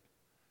listening.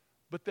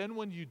 But then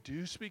when you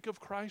do speak of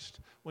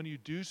Christ, when you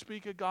do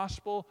speak a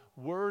gospel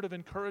word of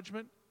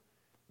encouragement,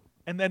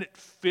 and then it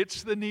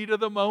fits the need of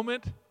the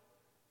moment,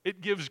 it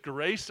gives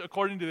grace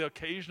according to the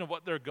occasion of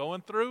what they're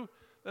going through,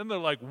 then they're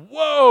like,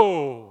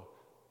 whoa,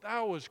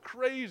 that was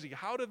crazy.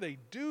 How do they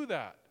do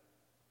that?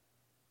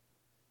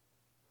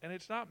 And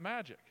it's not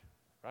magic,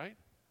 right?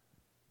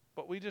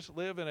 But we just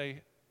live in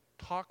a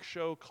talk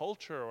show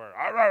culture where,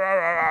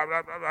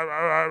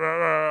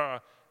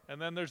 and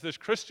then there's this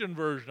Christian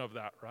version of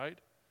that, right?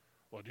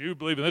 Well, do you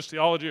believe in this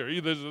theology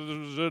or this?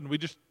 And we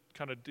just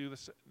kind of do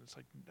this. And it's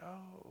like,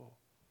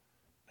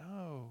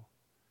 no.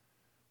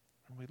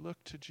 And we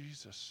look to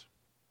Jesus,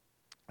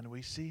 and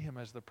we see him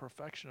as the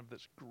perfection of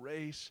this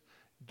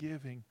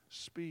grace-giving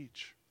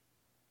speech.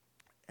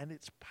 And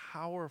it's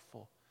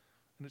powerful,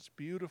 and it's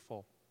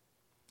beautiful.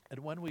 And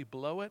when we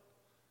blow it,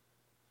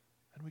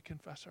 and we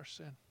confess our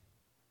sin,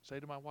 say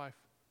to my wife,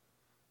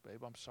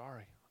 babe, I'm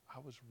sorry. I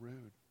was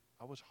rude.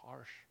 I was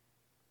harsh.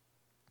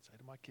 Say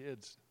to my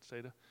kids,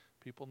 say to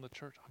people in the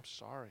church, I'm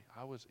sorry.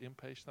 I was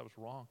impatient. That was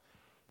wrong.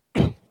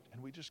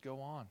 And we just go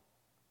on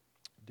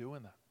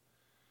doing that.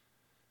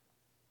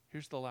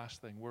 Here's the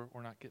last thing. We're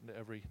not getting to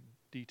every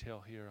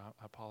detail here.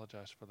 I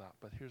apologize for that.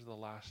 But here's the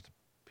last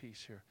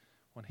piece here.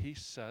 When he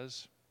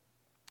says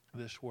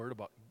this word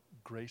about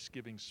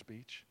grace-giving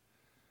speech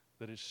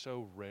that is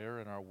so rare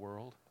in our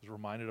world, I was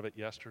reminded of it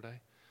yesterday,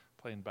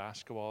 playing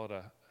basketball at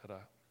a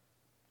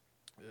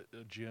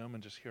gym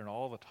and just hearing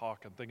all the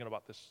talk and thinking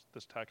about this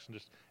text, and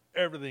just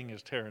everything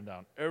is tearing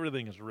down,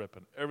 everything is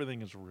ripping,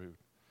 everything is rude.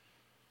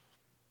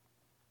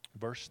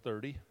 Verse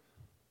 30.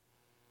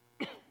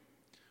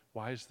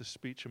 Why is this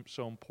speech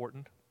so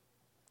important?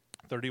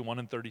 31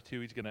 and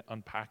 32, he's going to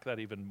unpack that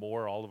even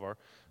more, all of our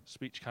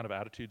speech kind of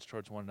attitudes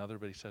towards one another.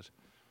 But he says,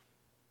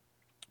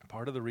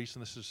 part of the reason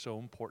this is so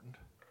important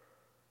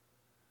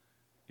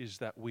is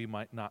that we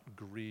might not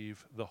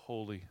grieve the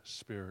Holy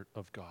Spirit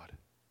of God.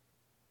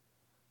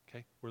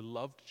 Okay? We're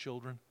loved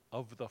children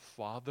of the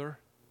Father.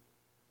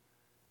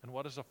 And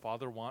what does a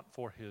father want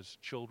for his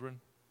children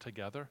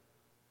together?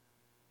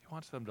 He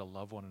wants them to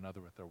love one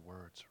another with their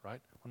words, right?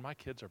 When my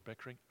kids are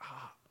bickering,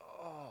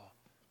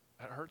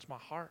 that hurts my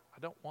heart. I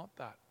don't want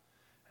that.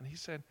 And he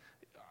said,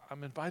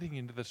 I'm inviting you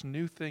into this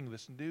new thing,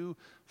 this new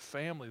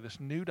family, this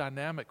new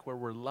dynamic where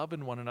we're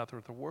loving one another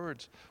with the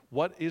words.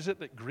 What is it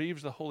that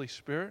grieves the Holy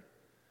Spirit?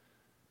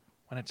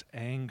 When it's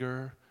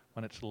anger,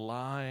 when it's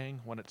lying,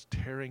 when it's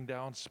tearing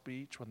down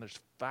speech, when there's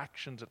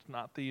factions, it's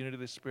not the unity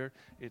of the Spirit.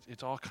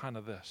 It's all kind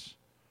of this,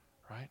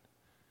 right?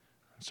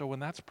 And so when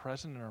that's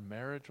present in our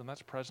marriage, when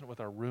that's present with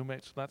our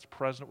roommates, when that's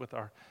present with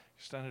our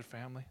extended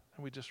family,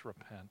 then we just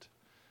repent.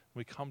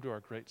 We come to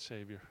our great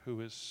Savior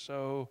who is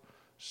so,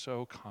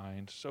 so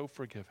kind, so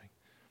forgiving.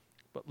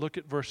 But look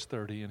at verse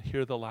 30 and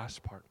hear the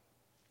last part.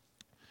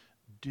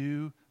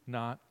 Do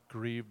not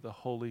grieve the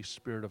Holy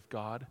Spirit of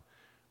God,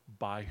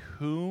 by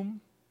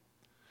whom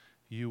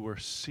you were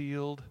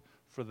sealed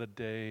for the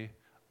day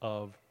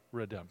of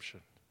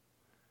redemption.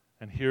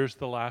 And here's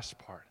the last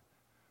part.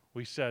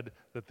 We said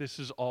that this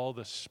is all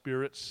the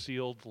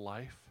Spirit-sealed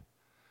life.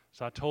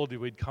 So I told you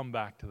we'd come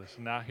back to this.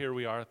 And now here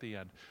we are at the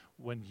end.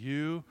 When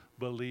you,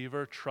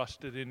 believer,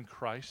 trusted in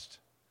Christ,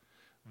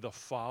 the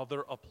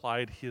Father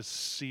applied his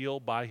seal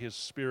by his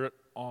Spirit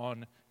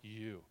on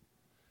you.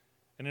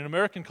 And in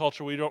American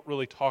culture, we don't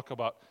really talk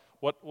about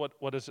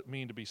what does it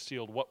mean to be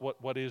sealed?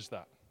 What is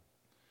that?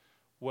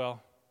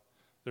 Well,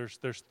 there's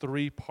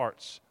three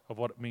parts of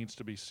what it means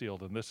to be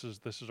sealed, and this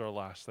is our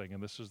last thing,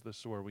 and this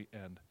is where we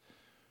end.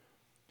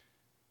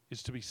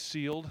 Is to be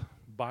sealed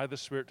by the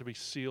Spirit. To be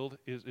sealed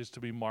is to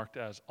be marked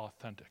as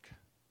authentic.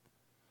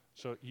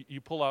 So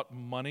you pull out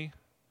money,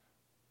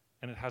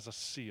 and it has a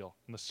seal,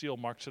 and the seal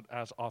marks it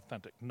as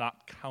authentic,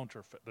 not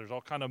counterfeit. There's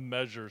all kind of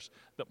measures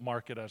that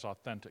mark it as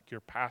authentic. Your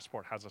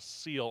passport has a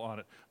seal on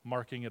it,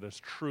 marking it as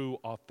true,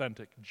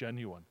 authentic,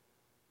 genuine.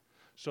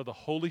 So the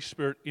Holy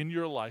Spirit in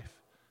your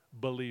life,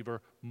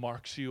 believer,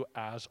 marks you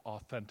as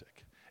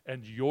authentic.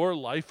 And your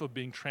life of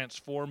being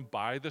transformed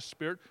by the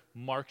Spirit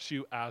marks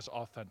you as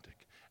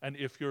authentic. And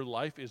if your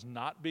life is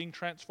not being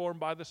transformed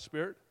by the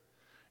Spirit,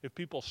 if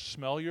people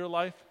smell your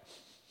life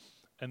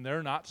and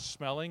they're not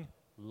smelling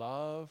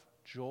love,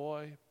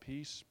 joy,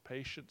 peace,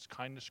 patience,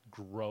 kindness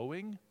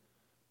growing,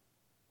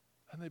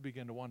 and they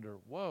begin to wonder,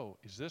 whoa,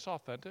 is this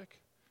authentic?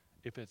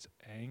 If it's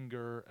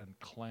anger and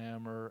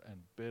clamor and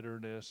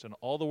bitterness and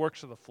all the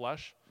works of the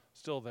flesh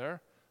still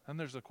there, then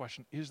there's the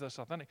question, is this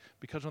authentic?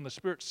 Because when the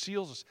Spirit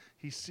seals us,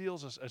 He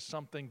seals us as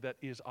something that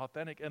is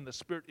authentic, and the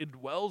Spirit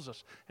indwells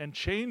us and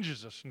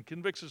changes us and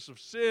convicts us of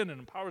sin and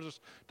empowers us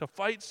to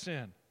fight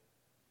sin.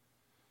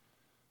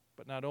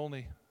 But not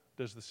only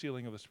does the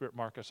sealing of the Spirit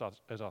mark us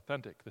as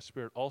authentic, the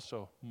Spirit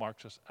also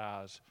marks us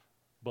as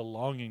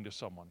belonging to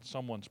someone,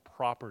 someone's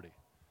property.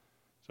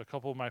 So a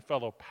couple of my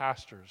fellow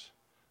pastors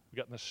have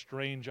gotten this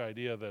strange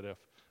idea that if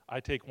I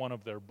take one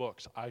of their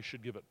books, I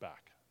should give it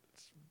back.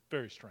 It's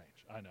very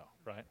strange, I know,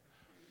 right?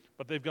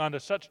 But they've gone to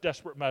such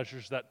desperate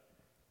measures that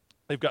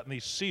they've gotten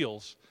these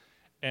seals,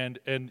 and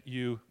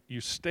you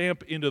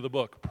stamp into the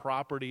book,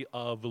 property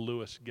of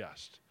Lewis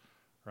Guest,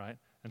 right?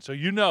 And so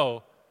you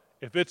know,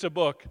 if it's a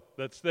book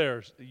that's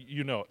theirs,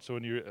 you know it. So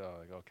when you're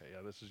like, okay,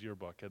 yeah, this is your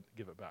book, and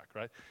give it back,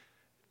 right?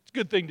 It's a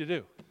good thing to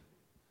do.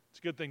 It's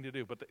a good thing to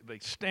do, but they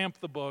stamp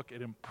the book,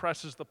 it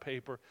impresses the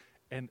paper,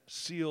 and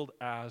sealed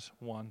as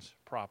one's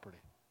property.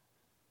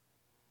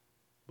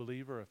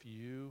 Believer, if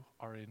you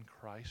are in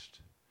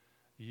Christ,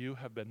 you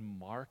have been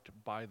marked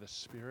by the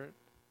Spirit.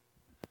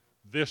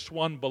 This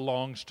one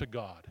belongs to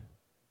God.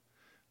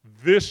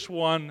 This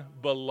one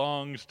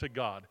belongs to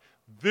God.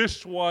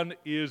 This one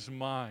is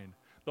mine.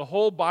 The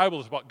whole Bible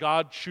is about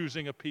God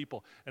choosing a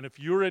people. And if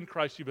you're in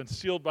Christ, you've been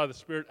sealed by the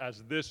Spirit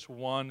as this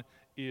one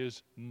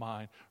is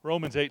mine.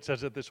 Romans 8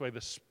 says it this way,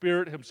 the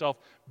Spirit Himself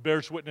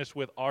bears witness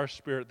with our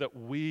spirit that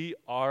we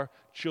are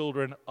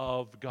children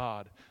of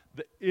God.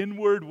 The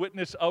inward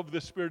witness of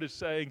the Spirit is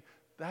saying,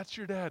 that's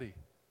your daddy.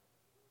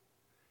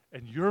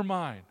 And you're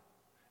mine.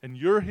 And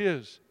you're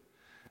His.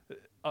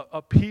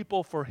 A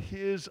people for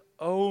His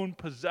own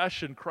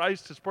possession.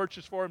 Christ has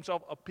purchased for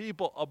Himself a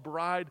people, a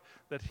bride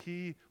that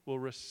He will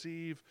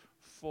receive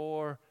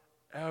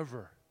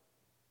forever.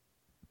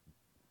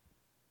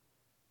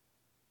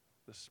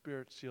 The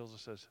Spirit seals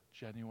us as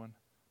genuine.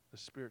 The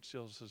Spirit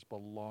seals us as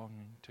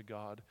belonging to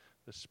God.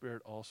 The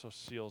Spirit also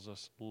seals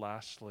us,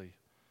 lastly,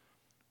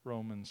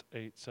 Romans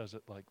 8 says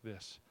it like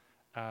this,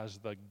 as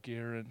the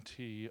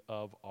guarantee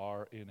of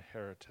our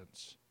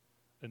inheritance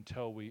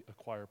until we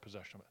acquire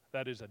possession of it.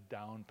 That is a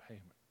down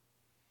payment.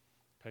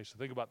 Okay, so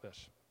think about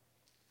this.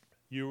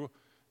 You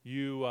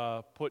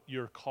put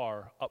your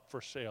car up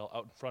for sale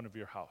out in front of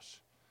your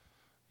house.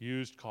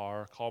 Used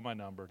car, call my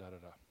number,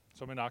 da-da-da.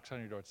 Somebody knocks on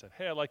your door and said,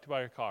 hey, I'd like to buy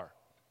your car.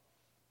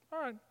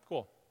 All right,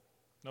 cool.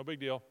 No big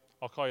deal.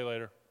 I'll call you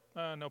later.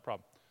 No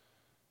problem.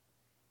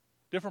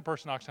 Different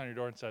person knocks on your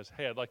door and says,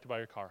 hey, I'd like to buy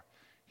your car.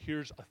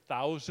 Here's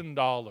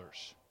 $1,000.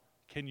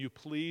 Can you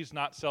please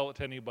not sell it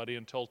to anybody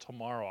until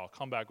tomorrow? I'll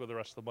come back with the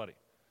rest of the money.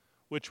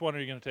 Which one are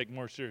you going to take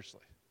more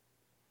seriously?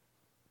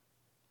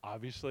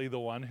 Obviously, the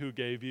one who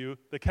gave you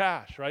the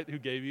cash, right? Who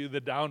gave you the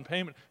down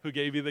payment, who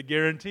gave you the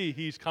guarantee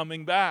he's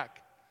coming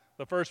back.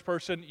 The first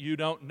person you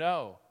don't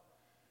know.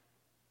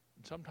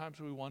 And sometimes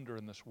we wonder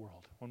in this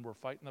world, when we're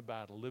fighting the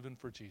battle, living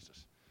for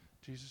Jesus,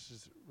 Jesus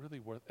is really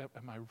worth,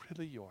 am I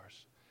really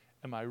yours?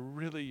 Am I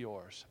really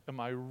yours?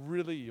 Am I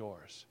really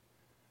yours?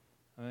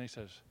 And then He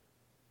says,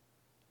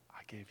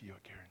 I gave you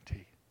a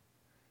guarantee.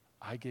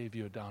 I gave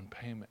you a down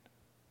payment.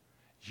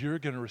 You're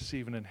going to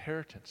receive an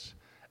inheritance.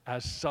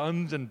 As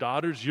sons and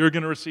daughters, you're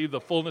going to receive the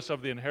fullness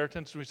of the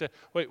inheritance. And we say,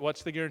 wait,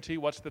 what's the guarantee?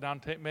 What's the down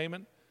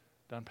payment?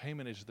 Down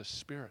payment is the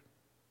Spirit.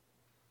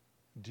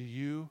 Do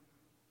you,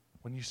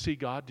 when you see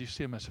God, do you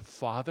see Him as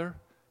Father?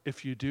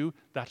 If you do,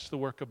 that's the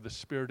work of the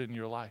Spirit in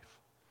your life.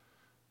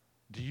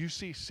 Do you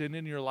see sin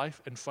in your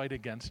life and fight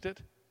against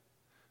it?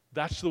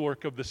 That's the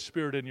work of the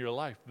Spirit in your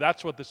life.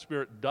 That's what the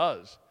Spirit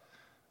does.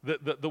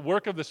 The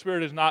work of the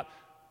Spirit is not,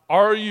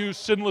 are you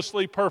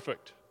sinlessly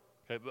perfect?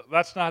 Okay,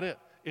 that's not it.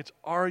 It's,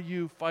 are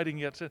you fighting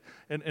against it?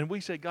 And we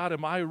say, God,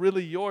 am I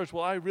really yours?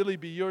 Will I really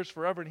be yours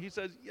forever? And He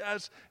says,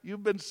 yes,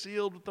 you've been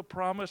sealed with the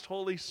promised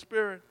Holy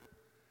Spirit.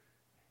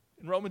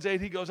 In Romans 8,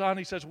 He goes on,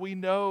 He says, we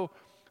know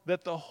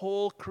that the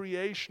whole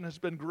creation has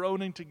been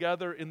groaning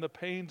together in the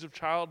pains of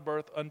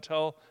childbirth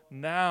until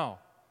now.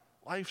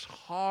 Life's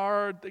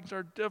hard, things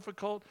are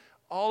difficult.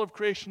 All of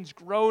creation's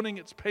groaning,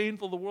 it's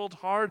painful, the world's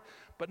hard.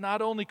 But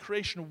not only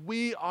creation,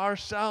 we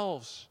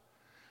ourselves,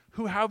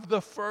 who have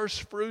the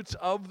first fruits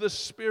of the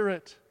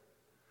Spirit,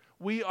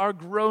 we are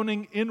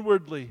groaning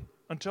inwardly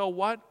until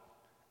what?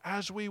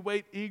 As we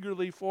wait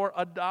eagerly for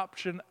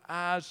adoption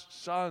as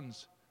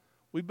sons.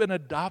 We've been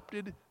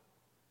adopted,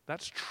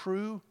 that's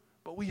true,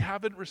 but we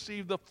haven't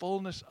received the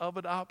fullness of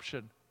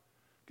adoption.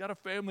 Got a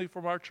family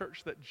from our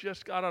church that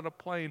just got on a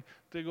plane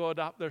to go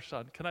adopt their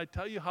son. Can I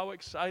tell you how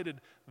excited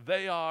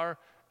they are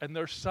and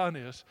their son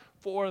is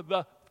for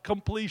the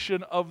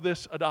completion of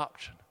this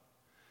adoption?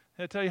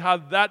 Can I tell you how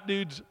that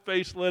dude's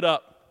face lit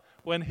up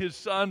when his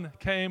son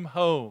came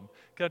home?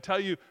 Can I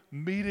tell you,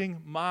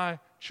 meeting my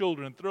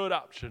children through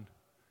adoption,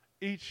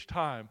 each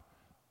time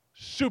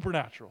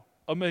Supernatural.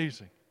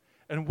 Amazing.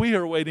 And we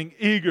are waiting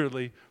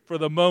eagerly for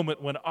the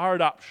moment when our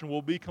adoption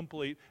will be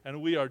complete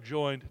and we are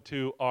joined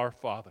to our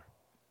Father.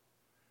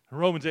 And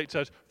Romans 8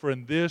 says, "For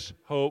in this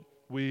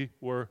hope we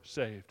were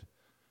saved."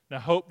 Now,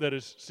 hope that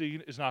is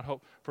seen is not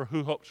hope, for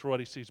who hopes for what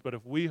he sees? But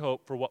if we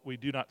hope for what we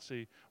do not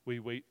see, we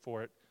wait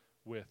for it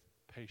with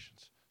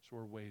patience. So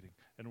we're waiting,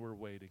 and we're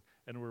waiting,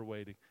 and we're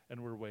waiting,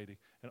 and we're waiting.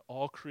 And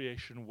all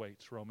creation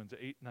waits, Romans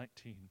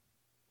 8:19,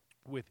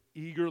 with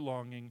eager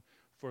longing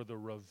for the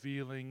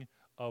revealing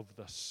of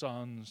the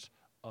sons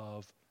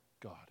of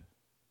God.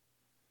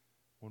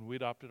 When we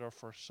adopted our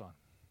first son,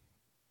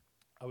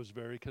 I was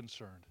very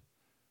concerned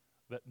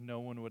that no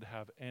one would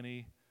have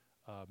any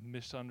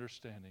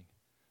misunderstanding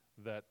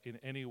that in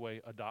any way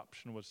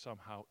adoption was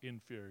somehow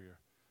inferior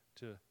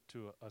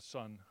to a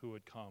son who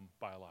would come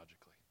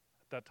biologically.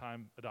 At that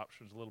time,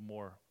 adoption was a little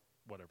more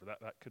whatever.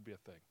 That could be a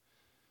thing.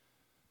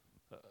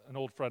 An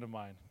old friend of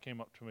mine came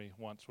up to me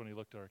once when he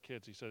looked at our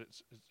kids. He said,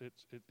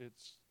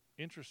 it's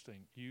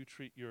interesting. You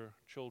treat your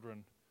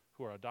children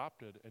who are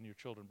adopted and your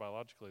children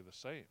biologically the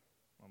same.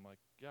 I'm like,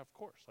 yeah, of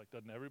course. Like,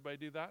 doesn't everybody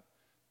do that?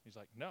 He's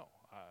like, no,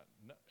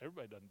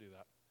 everybody doesn't do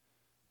that.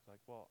 I was like,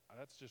 well,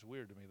 that's just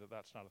weird to me that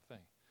that's not a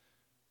thing.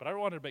 But I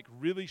wanted to make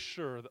really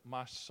sure that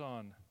my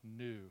son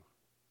knew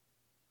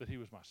that he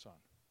was my son.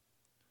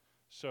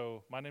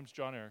 So my name's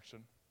John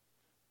Erickson.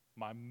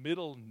 My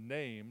middle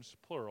names,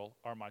 plural,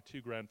 are my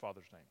two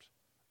grandfathers' names.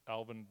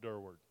 Alvin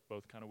Durward,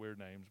 both kind of weird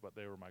names, but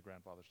they were my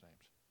grandfather's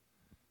names.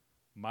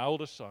 My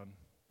oldest son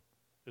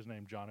is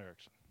named John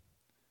Erickson,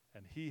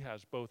 and he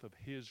has both of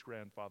his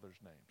grandfather's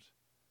names,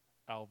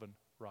 Alvin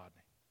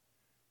Rodney,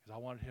 because I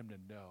wanted him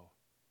to know,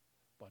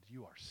 but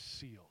you are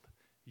sealed.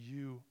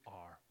 You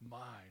are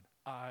mine.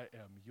 I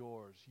am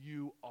yours.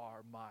 You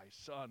are my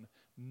son.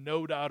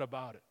 No doubt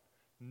about it.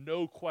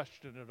 No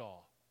question at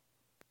all.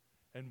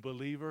 And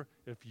believer,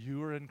 if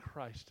you are in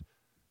Christ,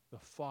 the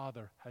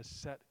Father has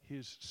set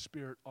his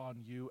Spirit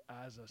on you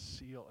as a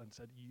seal and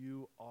said,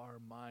 you are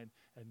mine,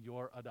 and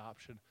your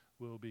adoption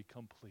will be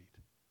complete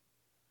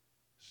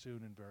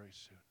soon and very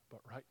soon.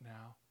 But right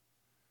now,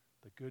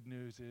 the good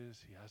news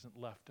is he hasn't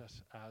left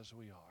us as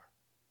we are.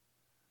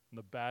 And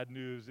the bad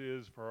news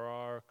is for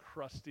our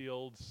crusty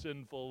old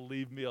sinful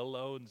leave me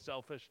alone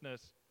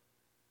selfishness,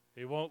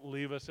 he won't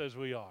leave us as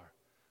we are.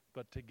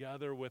 But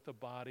together with the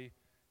body,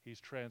 he's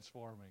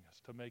transforming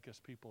us to make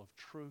us people of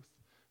truth,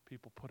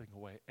 people putting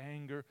away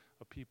anger,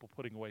 a people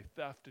putting away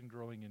theft and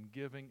growing in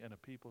giving, and a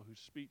people whose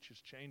speech is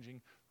changing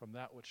from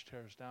that which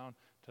tears down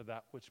to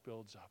that which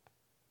builds up,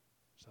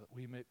 so that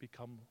we may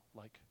become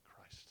like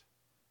Christ.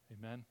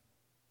 Amen?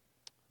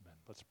 Amen.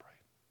 Let's pray.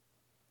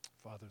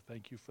 Father,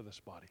 thank you for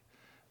this body.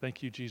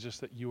 Thank you, Jesus,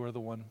 that you are the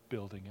one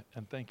building it.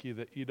 And thank you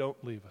that you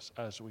don't leave us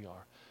as we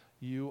are.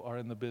 You are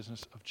in the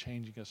business of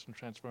changing us and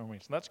transforming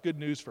us. And that's good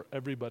news for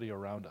everybody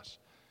around us.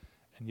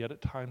 And yet at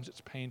times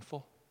it's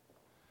painful.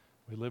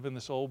 We live in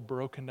this old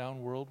broken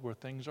down world where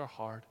things are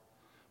hard.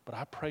 But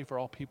I pray for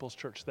all People's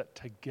Church that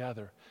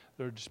together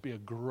there would just be a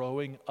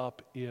growing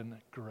up in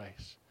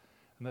grace.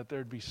 And that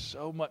there'd be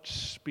so much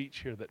speech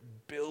here that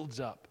builds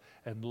up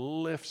and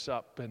lifts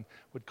up and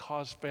would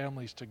cause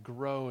families to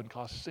grow and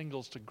cause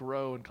singles to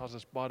grow and cause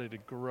this body to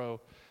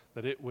grow,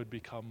 that it would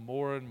become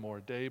more and more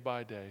day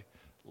by day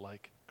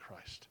like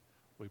Christ.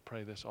 We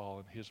pray this all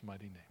in his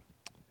mighty name.